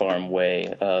factory farm way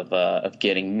of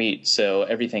getting meat. So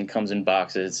everything comes in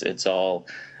boxes. It's all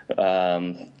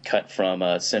cut from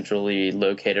a centrally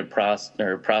located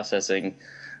processing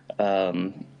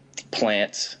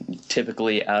plant,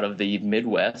 typically out of the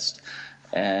Midwest,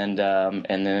 and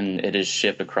then it is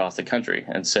shipped across the country.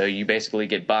 And so you basically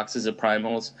get boxes of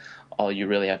primals. All you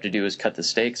really have to do is cut the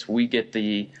steaks. We get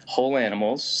the whole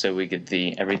animals, so we get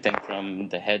everything from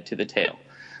the head to the tail.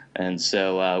 And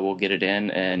so we'll get it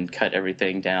in and cut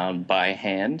everything down by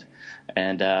hand,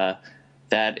 and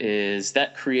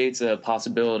that creates a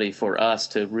possibility for us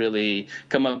to really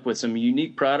come up with some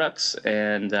unique products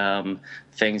and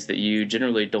things that you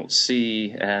generally don't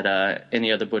see at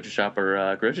any other butcher shop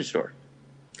or grocery store.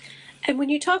 And when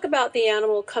you talk about the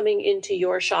animal coming into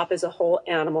your shop as a whole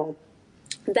animal,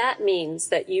 that means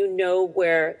that you know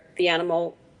where the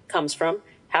animal comes from,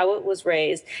 how it was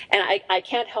raised. And I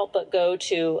can't help but go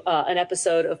to an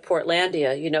episode of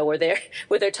Portlandia,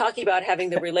 where they're talking about having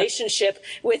the relationship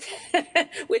with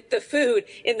with the food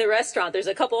in the restaurant. There's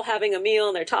a couple having a meal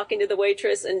and they're talking to the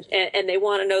waitress and they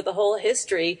want to know the whole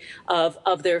history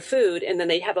of their food. And then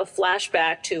they have a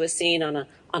flashback to a scene on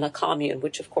a commune,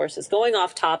 which of course is going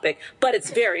off topic, but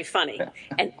it's very funny.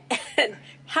 And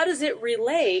how does it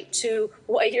relate to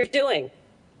what you're doing?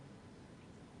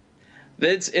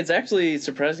 It's actually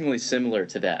surprisingly similar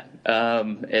to that.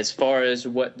 As far as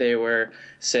what they were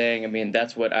saying, I mean,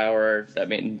 that's what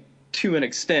to an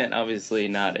extent, obviously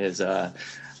not as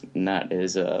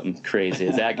crazy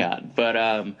as that got.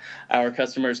 But our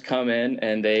customers come in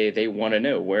and they want to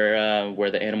know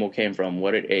where the animal came from,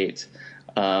 what it ate,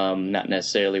 not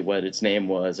necessarily what its name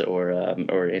was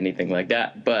or anything like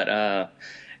that. But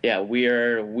yeah,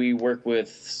 we work with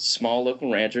small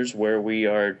local ranchers where we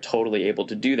are totally able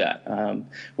to do that.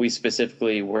 We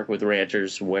specifically work with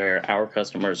ranchers where our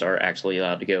customers are actually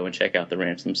allowed to go and check out the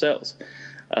ranch themselves.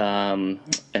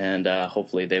 And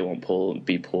hopefully they won't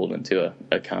be pulled into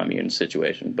a commune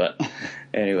situation. But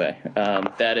anyway,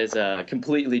 that is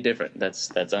completely different.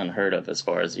 That's unheard of as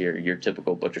far as your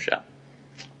typical butcher shop.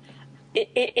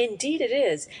 Indeed it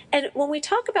is. And when we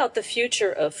talk about the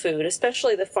future of food,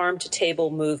 especially the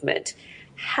farm-to-table movement,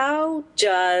 how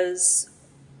does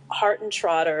Hart and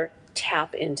Trotter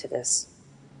tap into this?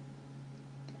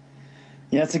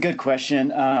 Yeah, it's a good question.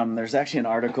 There's actually an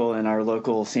article in our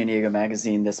local San Diego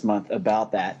magazine this month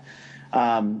about that.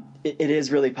 It is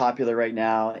really popular right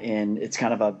now, and it's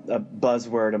kind of a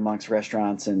buzzword amongst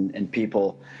restaurants and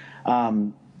people.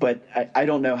 But I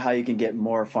don't know how you can get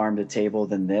more farm to table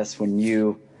than this. When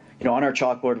you on our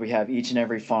chalkboard, we have each and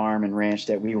every farm and ranch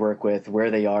that we work with, where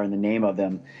they are and the name of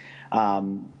them.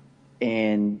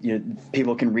 And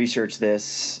people can research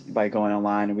this by going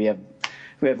online. And we have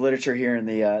literature here in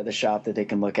the shop that they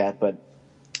can look at. But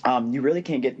you really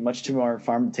can't get much to our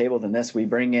farm to table than this. We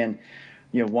bring in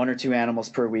one or two animals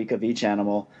per week of each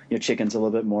animal. Chickens a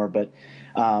little bit more. But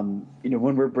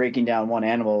when we're breaking down one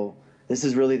animal, this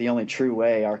is really the only true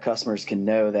way our customers can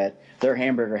know that their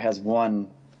hamburger has one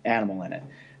animal in it.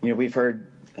 We've heard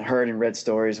and read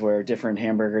stories where different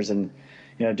hamburgers and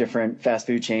different fast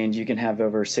food chains, you can have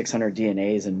over 600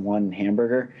 DNAs in one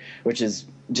hamburger, which is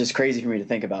just crazy for me to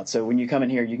think about. So when you come in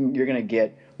here, you're going to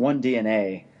get one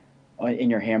DNA in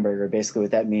your hamburger. Basically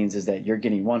what that means is that you're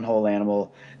getting one whole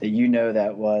animal that you know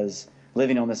that was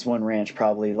living on this one ranch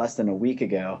probably less than a week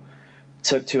ago,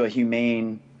 took to a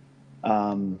humane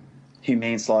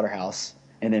slaughterhouse,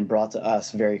 and then brought to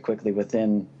us very quickly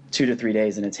within 2 to 3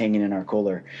 days, and it's hanging in our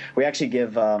cooler. We actually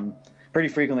give pretty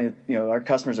frequently, our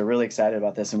customers are really excited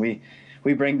about this, and we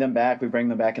bring them back. We bring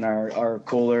them back in our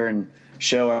cooler and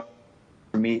show our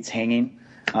meats hanging,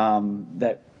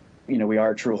 that we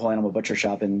are a true whole animal butcher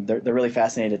shop, and they're really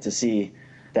fascinated to see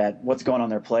that what's going on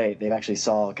their plate. They've actually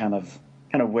saw kind of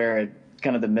where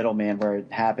the middleman, where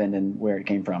it happened and where it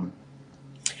came from.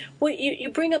 Well, you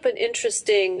bring up an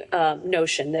interesting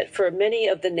notion that for many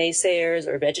of the naysayers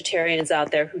or vegetarians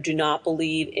out there who do not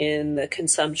believe in the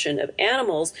consumption of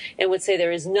animals and would say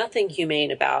there is nothing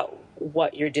humane about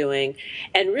what you're doing.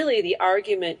 And really the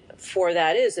argument for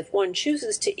that is if one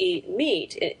chooses to eat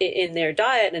meat in their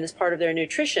diet and as part of their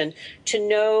nutrition, to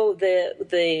know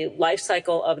the life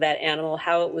cycle of that animal,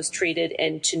 how it was treated,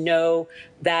 and to know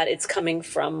that it's coming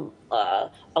from a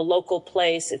local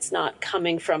place, it's not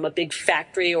coming from a big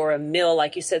factory or a mill,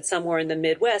 like you said, somewhere in the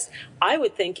Midwest, I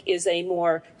would think is a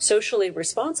more socially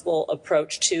responsible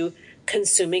approach to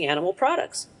consuming animal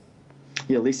products.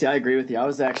 Yeah, Lisa, I agree with you. I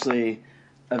was actually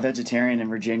a vegetarian in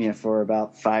Virginia for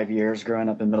about 5 years growing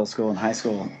up in middle school and high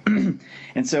school.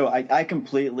 And so I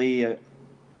completely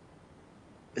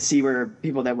see where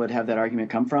people that would have that argument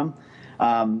come from.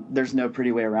 There's no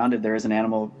pretty way around it. There is an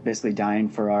animal basically dying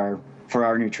for our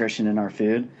nutrition and our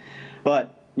food.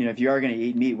 But, if you are going to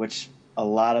eat meat, which a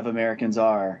lot of Americans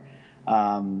are,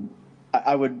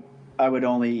 I would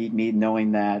only eat meat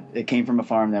knowing that it came from a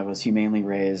farm that was humanely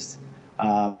raised,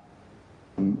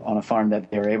 on a farm that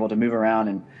they were able to move around,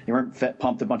 and they weren't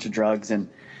pumped a bunch of drugs, and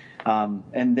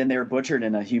then they were butchered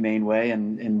in a humane way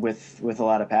and with a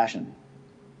lot of passion.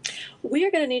 We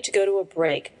are going to need to go to a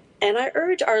break, and I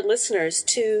urge our listeners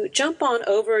to jump on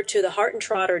over to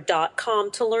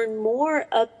theheartandtrotter.com to learn more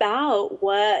about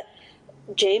what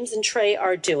James and Trey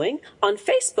are doing. On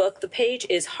Facebook, the page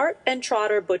is Heart and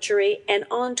Trotter Butchery, and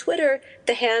on Twitter,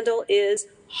 the handle is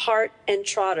Heart and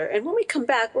Trotter. And when we come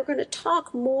back, we're going to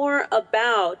talk more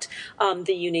about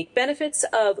the unique benefits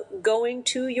of going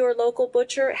to your local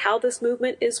butcher, how this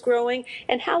movement is growing,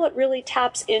 and how it really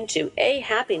taps into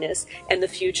happiness and the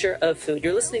future of food.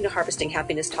 You're listening to Harvesting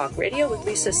Happiness Talk Radio with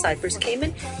Lisa Cypers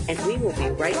Kamen, and we will be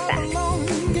right back.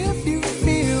 If you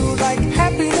feel like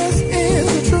happiness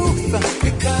is the truth,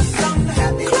 because I'm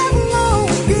happy. Clap along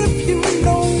if you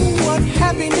know what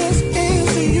happiness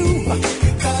is to you,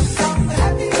 because I'm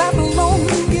happy. Clap along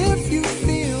if you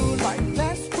feel like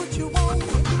that's what you want.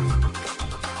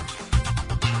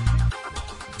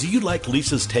 Do you like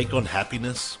Lisa's take on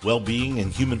happiness, well-being,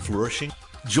 and human flourishing?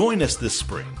 Join us this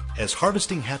spring as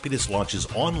Harvesting Happiness launches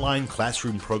online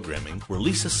classroom programming where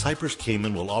Lisa Cypers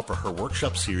Kamen will offer her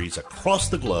workshop series across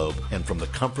the globe and from the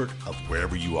comfort of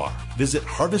wherever you are. Visit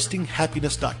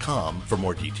harvestinghappiness.com for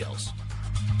more details.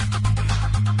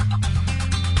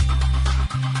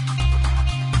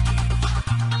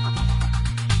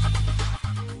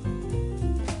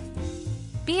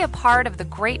 Be a part of the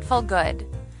Grateful Good.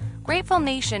 Grateful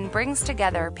Nation brings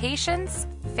together patients,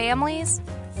 families,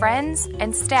 friends,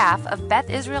 and staff of Beth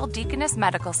Israel Deaconess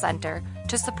Medical Center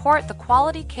to support the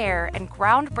quality care and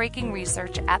groundbreaking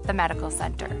research at the medical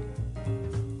center.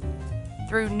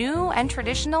 Through new and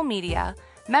traditional media,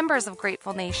 members of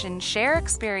Grateful Nation share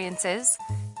experiences,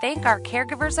 thank our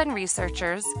caregivers and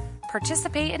researchers,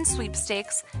 participate in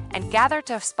sweepstakes, and gather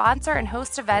to sponsor and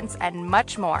host events and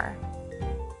much more.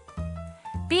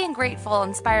 Being grateful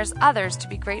inspires others to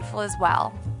be grateful as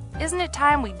well. Isn't it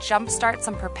time we jumpstart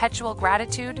some perpetual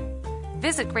gratitude?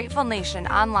 Visit Grateful Nation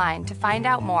online to find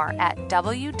out more at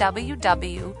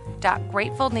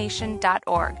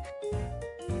www.gratefulnation.org.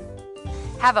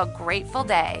 Have a grateful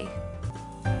day.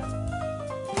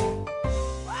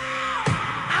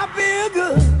 I feel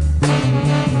good.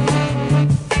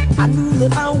 I knew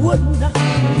that I wouldn't.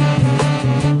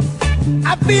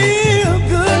 I feel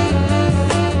good.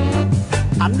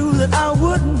 I knew that I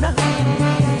wouldn't.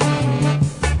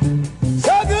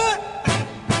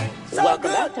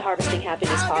 Welcome back to Harvesting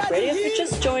Happiness Talk Radio. If you're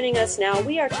just joining us now,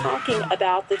 we are talking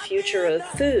about the future of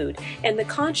food and the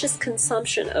conscious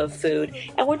consumption of food.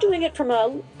 And we're doing it from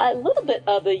a little bit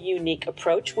of a unique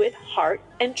approach with Heart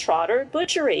and Trotter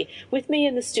Butchery. With me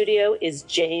in the studio is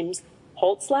James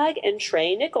Holtzlag and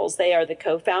Trey Nichols. They are the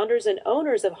co-founders and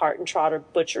owners of Heart and Trotter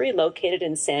Butchery, located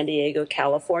in San Diego,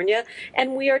 California.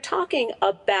 And we are talking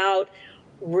about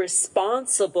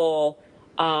responsible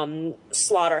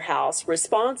slaughterhouse,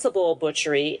 responsible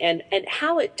butchery, and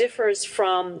how it differs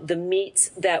from the meats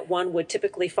that one would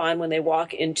typically find when they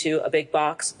walk into a big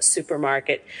box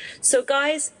supermarket. So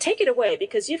guys, take it away,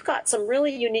 because you've got some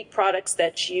really unique products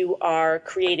that you are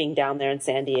creating down there in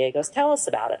San Diego. So tell us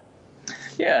about it.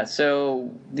 Yeah, so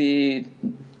the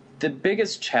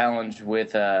biggest challenge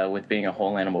with being a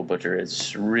whole animal butcher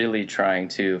is really trying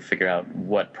to figure out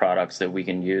what products that we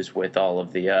can use with all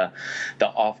of the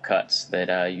offcuts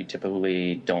that you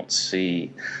typically don't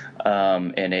see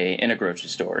in a grocery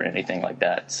store or anything like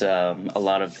that. A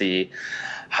lot of the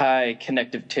high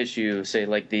connective tissue, say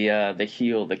like the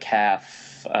heel, the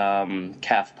calf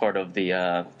part of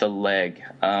the leg,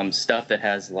 stuff that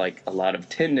has like a lot of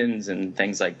tendons and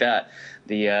things like that.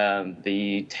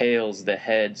 The tails, the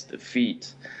heads, the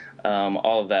feet,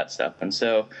 all of that stuff. And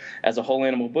so as a whole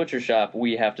animal butcher shop,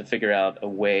 we have to figure out a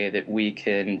way that we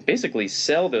can basically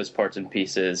sell those parts and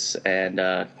pieces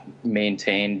and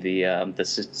maintain the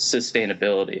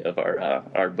sustainability of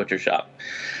our butcher shop.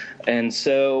 And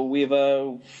so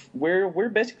we're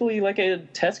basically like a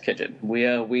test kitchen.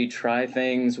 We try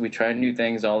things, we try new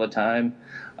things all the time.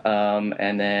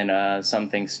 And then some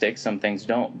things stick, some things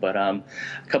don't. But a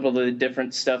couple of the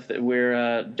different stuff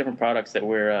that different products that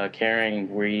we're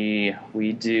carrying, we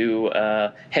do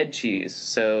head cheese.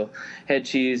 So head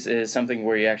cheese is something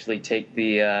where you actually take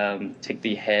the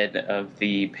head of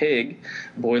the pig,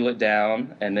 boil it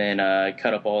down, and then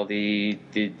cut up all the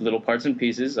little parts and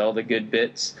pieces, all the good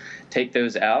bits, take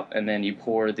those out, and then you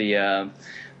pour the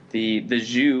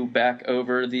jus back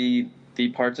over the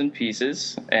parts and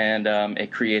pieces, and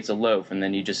it creates a loaf, and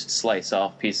then you just slice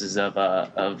off pieces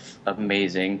of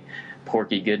amazing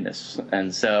porky goodness.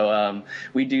 And so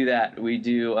we do that. We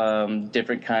do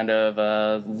different kind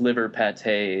of liver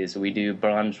pâtés. We do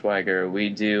Braunschweiger. We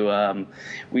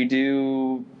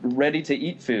do ready to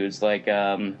eat foods like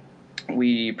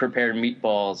we prepare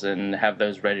meatballs and have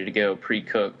those ready to go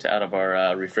pre-cooked out of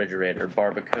our refrigerator.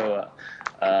 Barbacoa,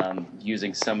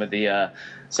 using some of the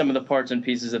parts and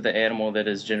pieces of the animal that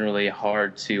is generally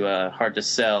hard to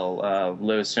sell,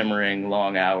 low simmering,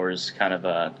 long hours, kind of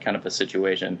a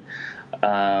situation.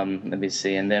 Let me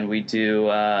see, and then we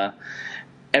do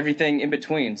everything in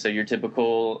between. So your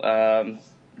typical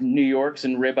New Yorks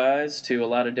and ribeyes to a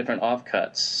lot of different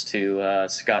offcuts, to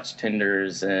Scotch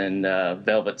tenders and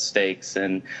velvet steaks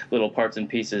and little parts and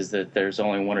pieces that there's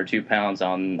only 1 or 2 pounds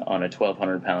on a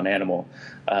 1,200-pound animal.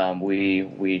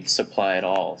 We supply it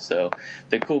all. So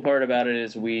the cool part about it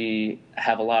is we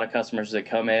have a lot of customers that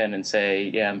come in and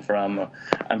say, yeah, I'm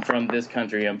from this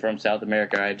country, I'm from South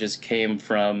America, I just came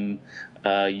from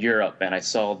Europe and I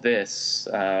saw this,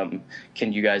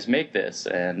 can you guys make this?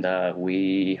 And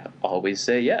we always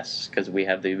say yes, because we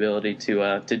have the ability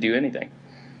to do anything.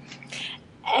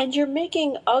 And you're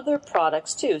making other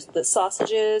products too, the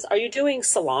sausages. Are you doing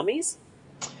salamis?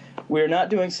 We're not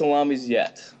doing salamis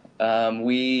yet.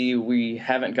 We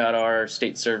haven't got our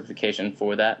state certification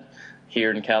for that here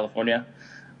in California.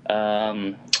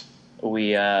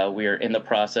 We are in the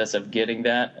process of getting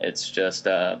that. It's just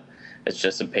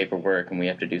some paperwork, and we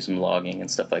have to do some logging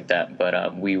and stuff like that.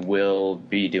 But we will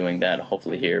be doing that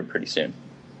hopefully here pretty soon.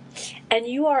 And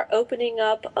you are opening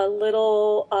up a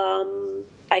little,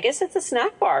 I guess it's a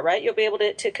snack bar, right? You'll be able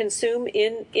to consume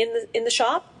in the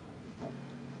shop?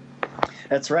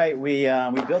 That's right. We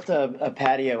built a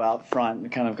patio out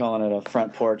front, kind of calling it a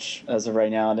front porch as of right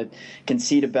now, and it can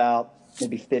seat about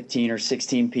maybe 15 or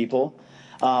 16 people.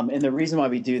 And the reason why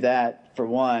we do that, for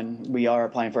one, we are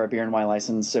applying for our beer and wine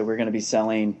license, so we're going to be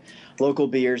selling local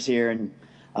beers here. And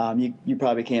you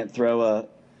probably can't throw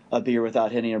a beer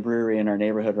without hitting a brewery in our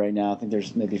neighborhood right now. I think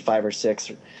there's maybe 5 or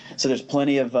 6. So there's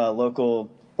plenty of local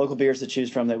beers to choose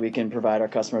from that we can provide our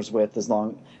customers with, as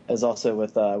long as also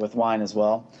with wine as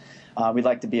well. We'd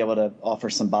like to be able to offer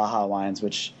some Baja wines,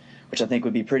 which I think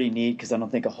would be pretty neat, because I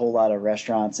don't think a whole lot of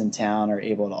restaurants in town are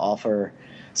able to offer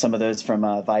some of those from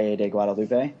Valle de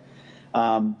Guadalupe.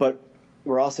 But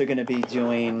we're also going to be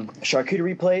doing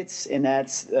charcuterie plates, and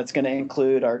that's going to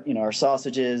include our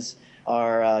sausages,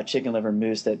 our chicken liver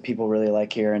mousse that people really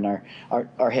like here, and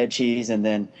our head cheese. And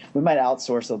then we might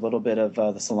outsource a little bit of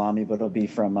the salami, but it'll be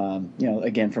from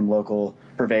again from local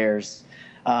purveyors.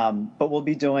 But we'll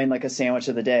be doing like a sandwich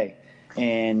of the day,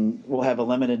 and we'll have a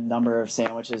limited number of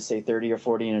sandwiches, say 30 or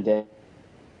 40 in a day.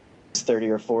 30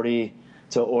 or 40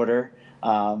 to order.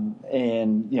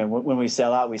 And when we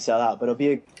sell out, we sell out. But it'll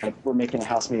be we're making a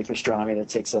house-made pastrami that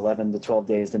takes 11 to 12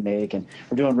 days to make, and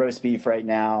we're doing roast beef right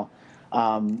now.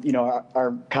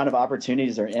 Our kind of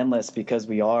opportunities are endless, because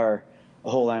we are a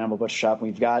whole animal butcher shop.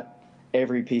 We've got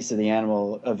every piece of the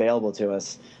animal available to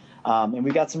us. And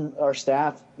we got our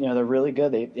staff, they're really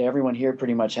good. Everyone here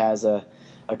pretty much has a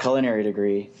culinary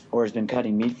degree or has been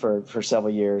cutting meat for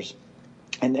several years.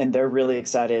 And they're really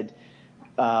excited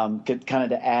kind of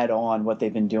to add on what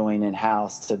they've been doing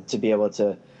in-house to be able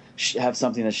to have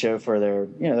something to show for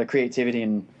their creativity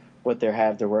and what they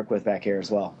have to work with back here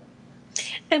as well.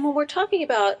 And when we're talking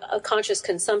about a conscious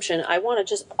consumption, I want to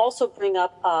just also bring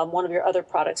up one of your other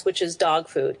products, which is dog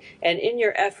food. And in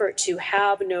your effort to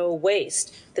have no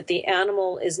waste, that the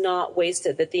animal is not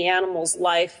wasted, that the animal's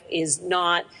life is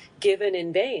not given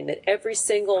in vain, that every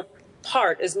single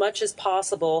part, as much as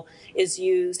possible, is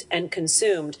used and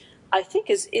consumed, I think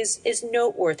is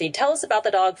noteworthy. Tell us about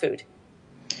the dog food.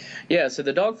 Yeah, so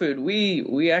the dog food,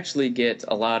 we actually get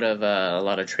a lot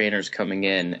of trainers coming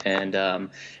in, and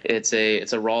it's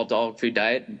a raw dog food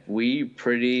diet. We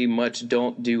pretty much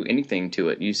don't do anything to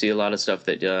it. You see a lot of stuff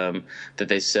that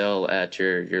they sell at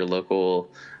your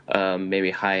local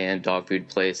maybe high-end dog food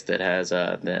place that has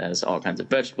all kinds of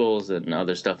vegetables and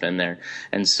other stuff in there.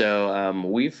 And so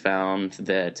we found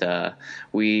that the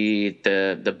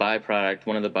byproduct,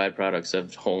 one of the byproducts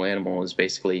of whole animal is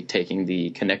basically taking the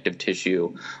connective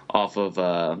tissue off of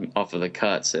the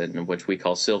cuts, and which we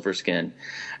call silver skin.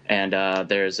 And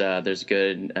there's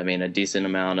good, a decent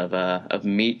amount of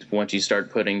meat once you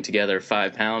start putting together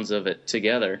 5 pounds of it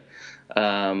together.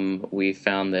 We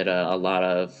found that a lot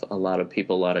of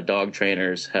people, a lot of dog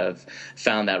trainers have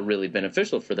found that really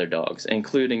beneficial for their dogs,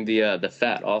 including the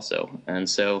fat also. And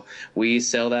so we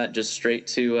sell that just straight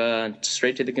to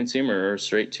the consumer or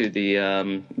straight to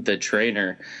the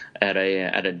trainer at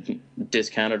a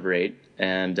discounted rate.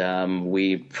 And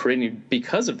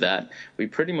because of that, we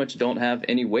pretty much don't have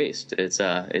any waste. It's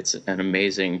an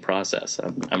amazing process.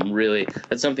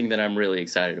 That's something that I'm really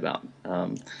excited about,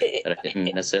 that I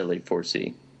didn't necessarily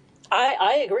foresee.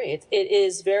 I agree. It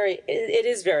is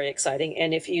very exciting.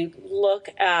 And if you look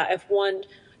at, if one,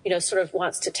 sort of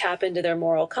wants to tap into their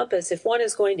moral compass, if one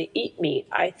is going to eat meat,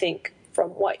 I think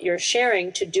from what you're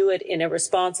sharing, to do it in a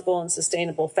responsible and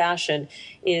sustainable fashion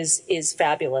is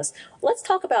fabulous. Let's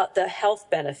talk about the health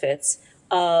benefits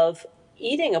of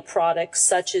eating a product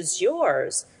such as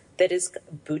yours that is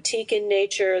boutique in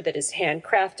nature, that is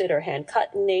handcrafted or hand cut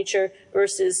in nature,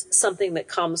 versus something that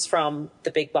comes from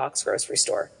the big box grocery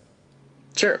store.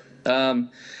 Sure.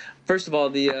 First of all,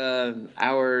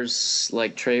 ours,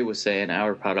 like Trey was saying,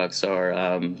 our products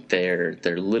are they're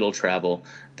little travel.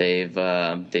 They've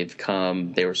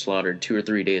come. They were slaughtered 2 or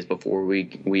 3 days before we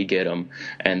get them,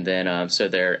 and then so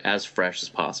they're as fresh as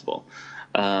possible.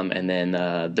 And then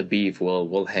the beef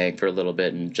will hang for a little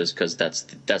bit, and just because that's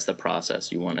the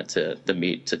process, you want the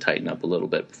meat to tighten up a little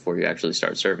bit before you actually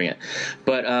start serving it.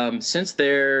 But since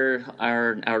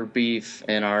our beef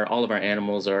and all of our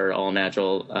animals are all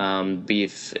natural,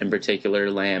 beef in particular,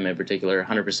 lamb in particular,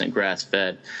 100% grass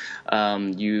fed.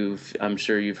 I'm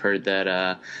sure you've heard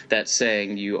that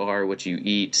saying, "You are what you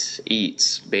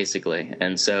eats," basically.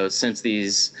 And so since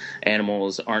these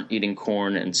animals aren't eating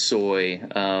corn and soy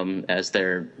as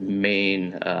their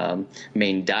main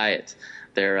diet,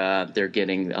 they're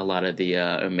getting a lot of the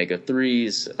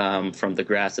omega-3s from the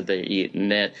grass that they eat,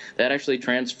 and that actually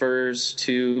transfers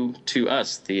to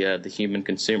us, the human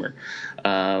consumer.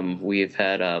 We've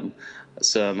had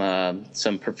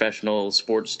some professional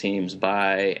sports teams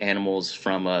buy animals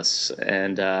from us,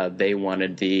 and they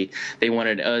wanted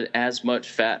as much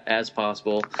fat as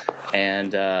possible,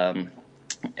 and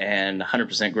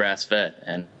 100% grass fed,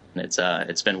 and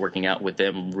it's been working out with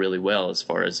them really well as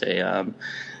far as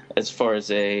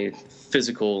a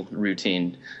physical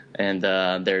routine and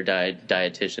their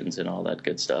dietitians and all that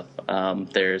good stuff.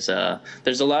 There's a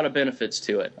lot of benefits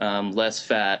to it. Less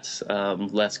fat,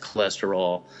 less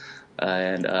cholesterol.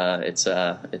 And it's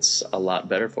a lot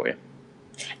better for you.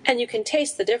 And you can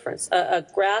taste the difference. A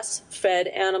grass-fed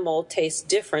animal tastes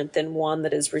different than one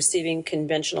that is receiving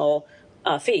conventional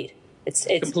feed. It's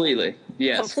completely,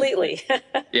 yes, completely.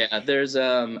 Yeah, there's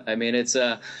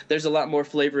there's a lot more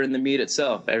flavor in the meat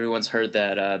itself. Everyone's heard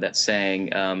that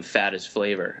saying, "Fat is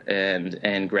flavor,"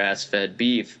 and grass-fed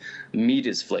beef, meat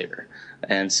is flavor.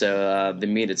 And so the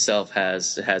meat itself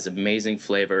has amazing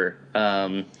flavor,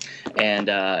 and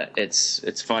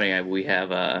it's funny. We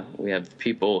have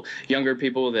younger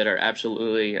people that are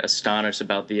absolutely astonished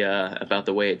about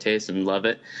the way it tastes and love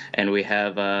it, and we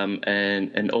have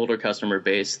an older customer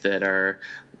base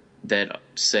that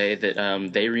say that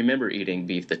they remember eating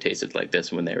beef that tasted like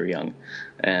this when they were young,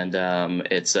 and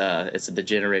it's the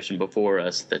generation before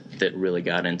us that really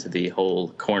got into the whole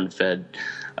corn-fed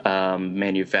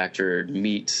manufactured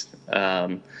meat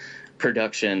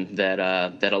production that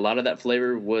a lot of that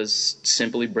flavor was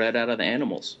simply bred out of the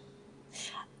animals.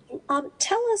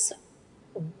 Tell us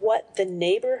what the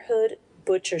neighborhood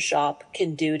butcher shop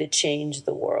can do to change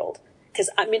the world. Because,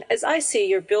 I mean, as I see,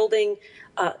 you're building,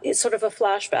 it's sort of a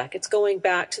flashback. It's going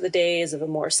back to the days of a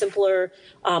more simpler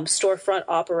storefront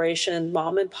operation,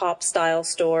 mom and pop style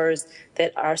stores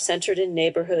that are centered in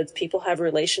neighborhoods. People have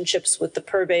relationships with the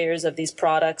purveyors of these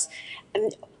products.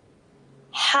 And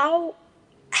how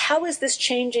is this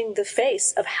changing the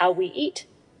face of how we eat?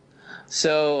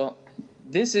 So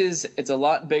it's a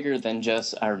lot bigger than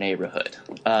just our neighborhood.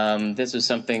 This is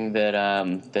something that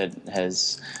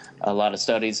has a lot of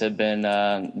studies have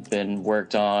been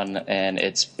worked on, and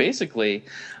it's basically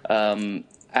the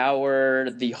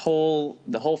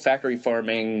whole factory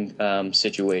farming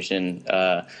situation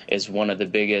is one of the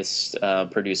biggest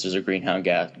producers of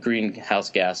greenhouse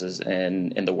gases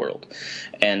in the world.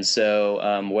 And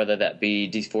so whether that be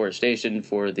deforestation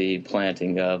for the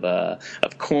planting of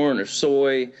corn or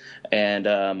soy, and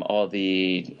all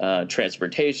the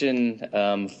transportation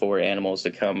for animals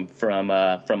to come from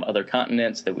other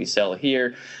continents that we sell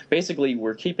here. Basically,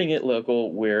 we're keeping it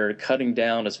local. We're cutting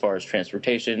down, as far as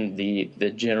transportation, the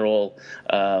general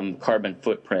carbon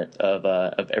footprint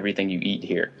of everything you eat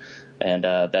here, and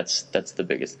that's the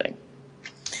biggest thing.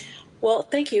 Well,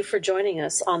 thank you for joining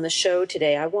us on the show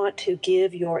today. I want to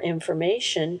give your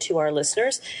information to our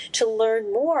listeners. To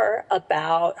learn more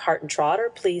about Heart and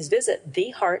Trotter, please visit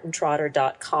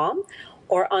theheartandtrotter.com,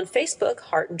 or on Facebook,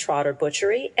 Heart and Trotter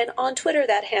Butchery, and on Twitter,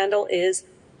 that handle is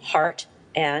Heart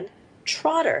and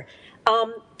Trotter.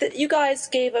 You guys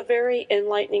gave a very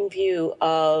enlightening view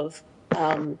of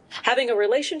having a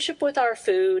relationship with our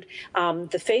food,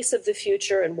 the face of the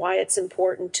future, and why it's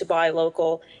important to buy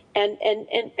local, and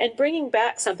bringing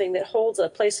back something that holds a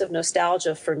place of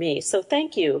nostalgia for me. So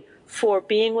thank you for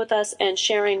being with us and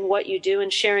sharing what you do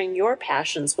and sharing your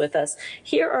passions with us.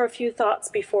 Here are a few thoughts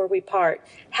before we part.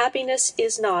 Happiness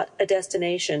is not a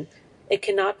destination. It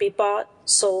cannot be bought,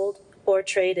 sold, or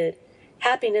traded.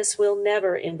 Happiness will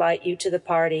never invite you to the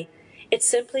party. It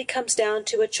simply comes down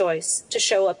to a choice to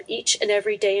show up each and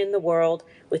every day in the world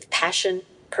with passion,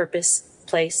 purpose,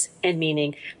 place, and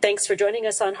meaning. Thanks for joining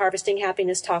us on Harvesting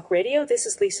Happiness Talk Radio. This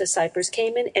is Lisa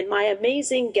Cypers-Kamen, and my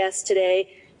amazing guests today,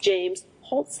 James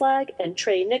Holtzlag and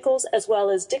Trey Nichols, as well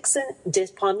as Dixon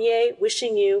Despommier,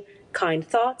 wishing you kind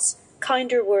thoughts,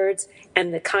 kinder words,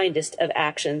 and the kindest of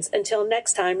actions. Until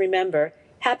next time, remember,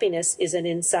 happiness is an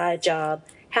inside job.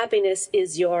 Happiness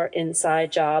is your inside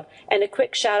job. And a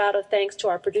quick shout out of thanks to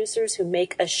our producers who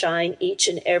make us shine each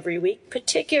and every week,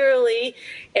 particularly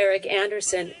Eric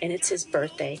Anderson, and it's his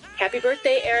birthday. Happy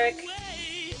birthday, Eric.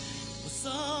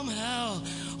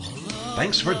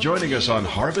 Thanks for joining us on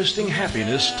Harvesting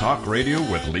Happiness Talk Radio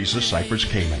with Lisa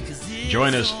Cypers-Kamen.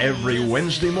 Join us every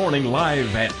Wednesday morning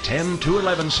live at 10 to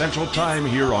 11 Central Time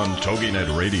here on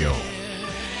TogiNet Radio.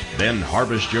 Then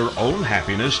harvest your own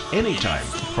happiness anytime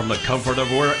from the comfort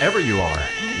of wherever you are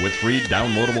with free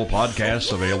downloadable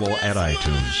podcasts available at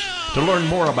iTunes. To learn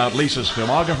more about Lisa's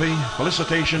filmography,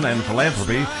 felicitation, and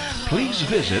philanthropy, please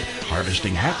visit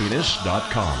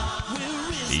harvestinghappiness.com.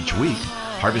 Each week,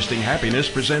 Harvesting Happiness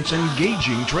presents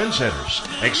engaging trendsetters,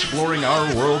 exploring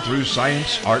our world through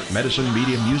science, art, medicine,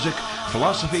 media, music,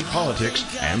 philosophy, politics,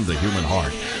 and the human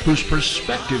heart, whose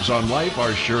perspectives on life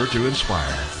are sure to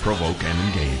inspire, provoke, and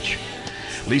engage.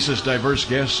 Lisa's diverse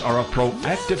guests are a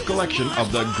proactive collection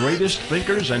of the greatest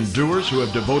thinkers and doers who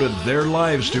have devoted their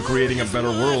lives to creating a better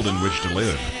world in which to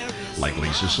live. Like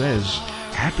Lisa says,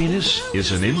 happiness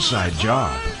is an inside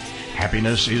job.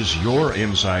 Happiness is your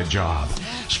inside job.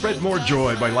 Spread more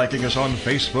joy by liking us on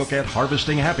Facebook at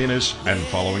Harvesting Happiness and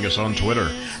following us on Twitter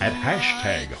at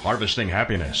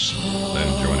 #HarvestingHappiness.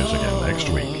 Then join us again next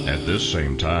week at this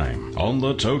same time on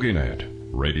the TogiNet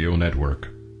Radio Network.